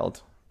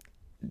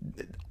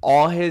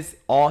 All his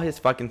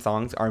fucking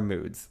songs are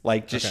moods,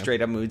 like just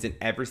straight up moods, and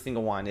every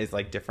single one is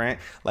like different.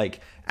 Like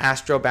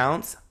Astro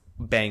Bounce,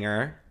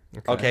 banger.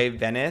 Okay,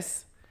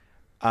 Venice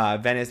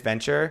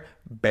Venture,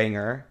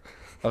 banger.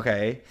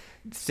 Okay,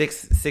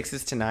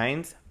 sixes to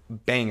nines,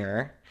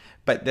 banger.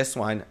 But this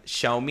one,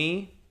 Show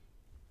Me,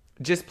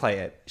 just play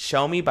it.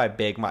 Show Me by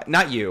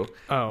not you.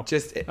 Oh,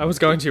 just I was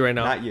going to right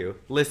now. Not you,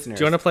 listeners.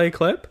 Do you want to play a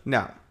clip?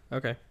 No.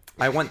 Okay.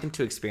 I want them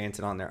to experience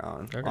it on their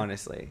own. Okay.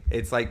 Honestly,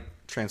 it's like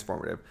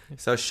transformative.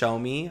 So Show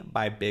Me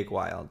by Big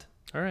Wild.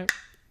 All right.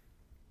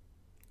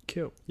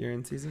 Cute. You're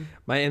in season?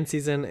 My in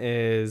season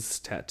is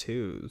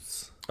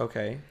tattoos.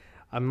 Okay.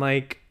 I'm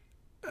like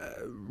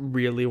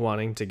really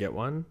wanting to get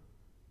one.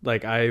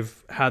 Like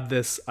I've had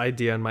this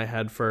idea in my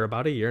head for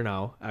about a year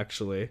now,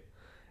 actually.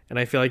 And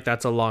I feel like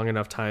that's a long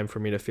enough time for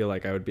me to feel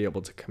like I would be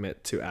able to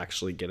commit to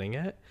actually getting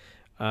it.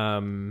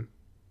 But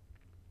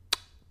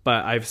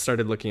I've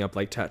started looking up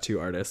like tattoo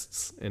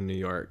artists in New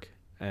York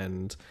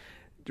and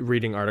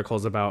reading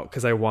articles about,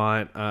 because I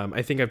want,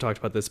 I think I've talked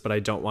about this, but I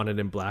don't want it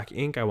in black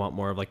ink. I want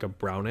more of like a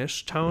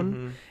brownish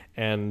tone.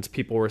 And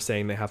people were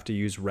saying they have to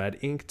use red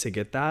ink to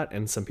get that.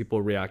 And some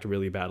people react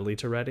really badly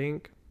to red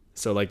ink.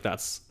 So like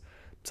that's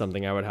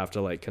something I would have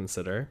to like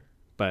consider.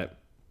 But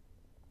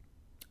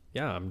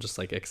yeah, I'm just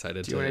like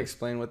excited. Do you want to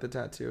explain what the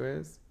tattoo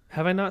is?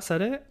 Have I not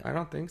said it? I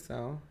don't think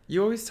so.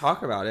 You always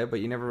talk about it, but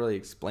you never really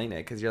explain it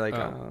because you're like,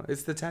 oh,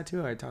 it's the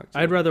tattoo I talked to.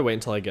 I'd rather wait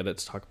until I get it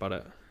to talk about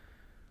it.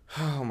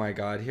 Oh my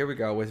God. Here we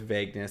go with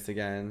vagueness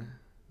again.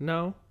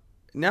 No.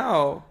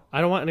 I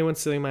don't want anyone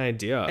stealing my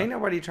idea. Ain't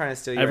nobody trying to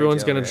steal your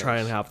Everyone's idea, going to Rich. try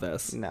and have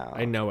this. No.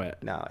 I know it.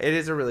 No. It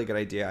is a really good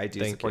idea. I do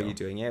Thank support you. you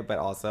doing it, but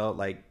also,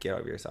 like, get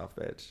over yourself,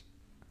 bitch.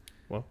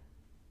 Well.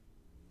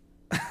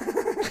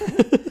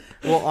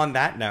 Well, on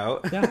that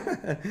note,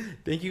 Yeah.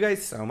 thank you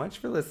guys so much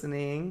for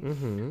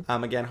listening.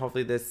 Again,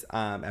 hopefully this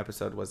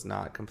episode was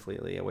not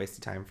completely a waste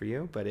of time for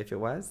you, but if it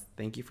was,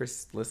 thank you for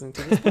listening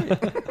to this point.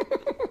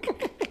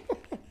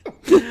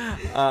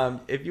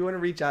 If you want to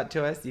reach out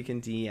to us, you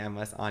can DM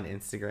us on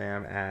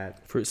Instagram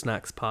at Fruit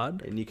Snacks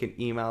Pod. and you can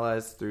email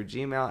us through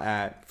Gmail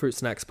at,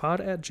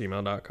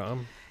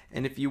 fruitsnackspod@gmail.com.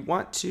 And if you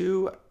want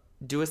to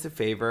do us a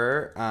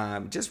favor,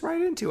 just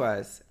write into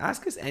us.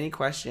 Ask us any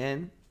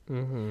question.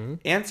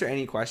 Answer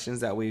any questions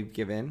that we've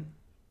given.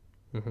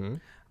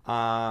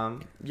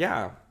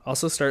 Yeah.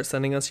 Also start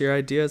sending us your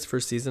ideas for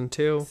season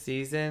 2.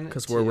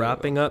 Because we're 2,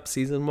 wrapping up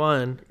season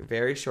 1.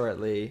 very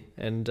shortly.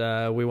 And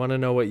we want to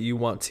know what you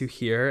want to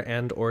hear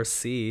and or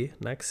see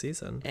next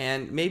season.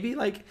 And maybe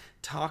like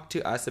talk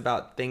to us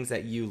about things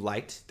that you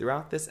liked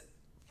throughout this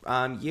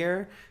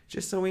year,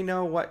 just so we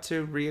know what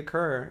to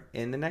reoccur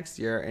in the next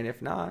year. And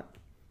if not,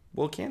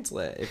 we'll cancel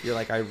it. If you're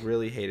like, I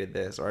really hated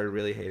this or I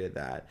really hated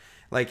that.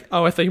 Like,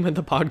 Oh, I thought you meant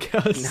the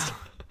podcast. no.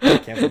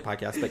 Not cancel the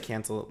podcast, but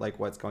cancel like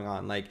what's going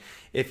on. Like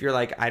if you're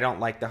like, I don't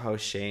like the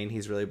host Shane,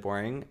 he's really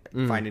boring,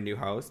 find a new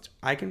host.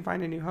 I can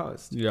find a new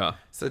host. Yeah.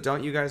 So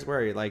don't you guys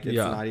worry. Like it's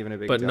not even a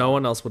big But deal. no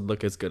one else would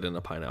look as good in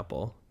a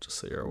pineapple, just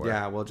so you're aware.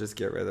 Yeah, we'll just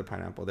get rid of the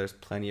pineapple. There's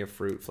plenty of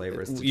fruit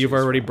flavors. To You've choose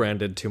already from.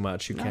 branded too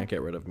much. You can't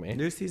get rid of me.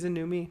 New season,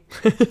 new me.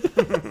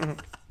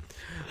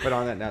 But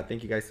on that note,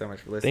 thank you guys so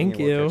much for listening.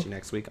 Thank and we'll you. catch you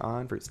next week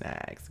on Fruit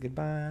Snacks.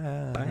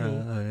 Goodbye. Bye.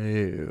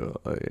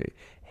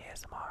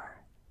 ASMR.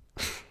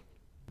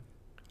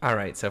 All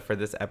right, so for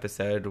this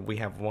episode, we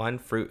have one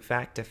fruit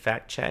fact to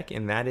fact check,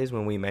 and that is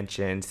when we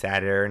mentioned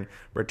Saturn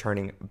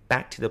returning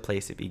back to the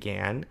place it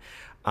began.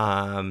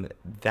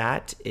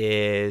 That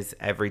is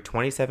every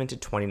 27 to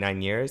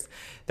 29 years.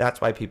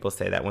 That's why people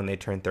say that when they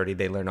turn 30,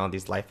 they learn all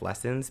these life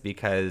lessons,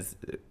 because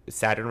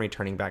Saturn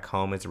returning back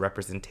home is a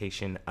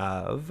representation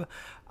of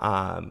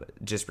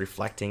just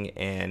reflecting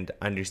and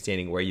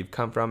understanding where you've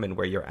come from and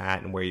where you're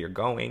at and where you're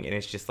going. And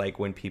it's just like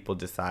when people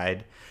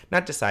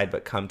not decide,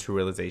 but come to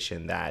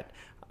realization that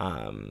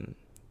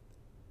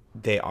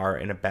they are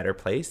in a better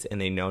place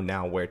and they know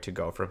now where to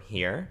go from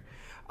here.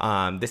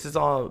 This is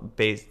all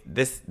based.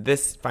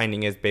 This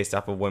finding is based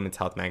off of Women's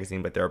Health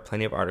magazine, but there are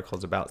plenty of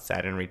articles about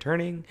Saturn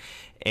returning.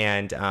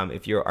 And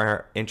if you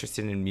are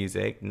interested in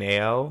music,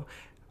 Nao,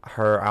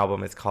 her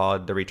album is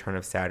called The Return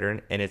of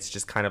Saturn, and it's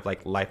just kind of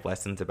like life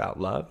lessons about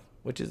love,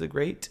 which is a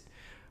great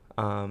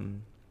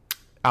album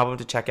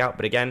to check out.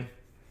 But again,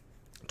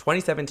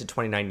 27 to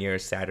 29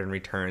 years, Saturn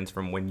returns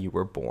from when you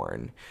were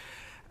born.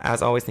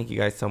 As always, thank you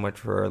guys so much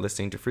for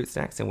listening to Fruit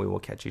Snacks, and we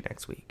will catch you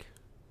next week.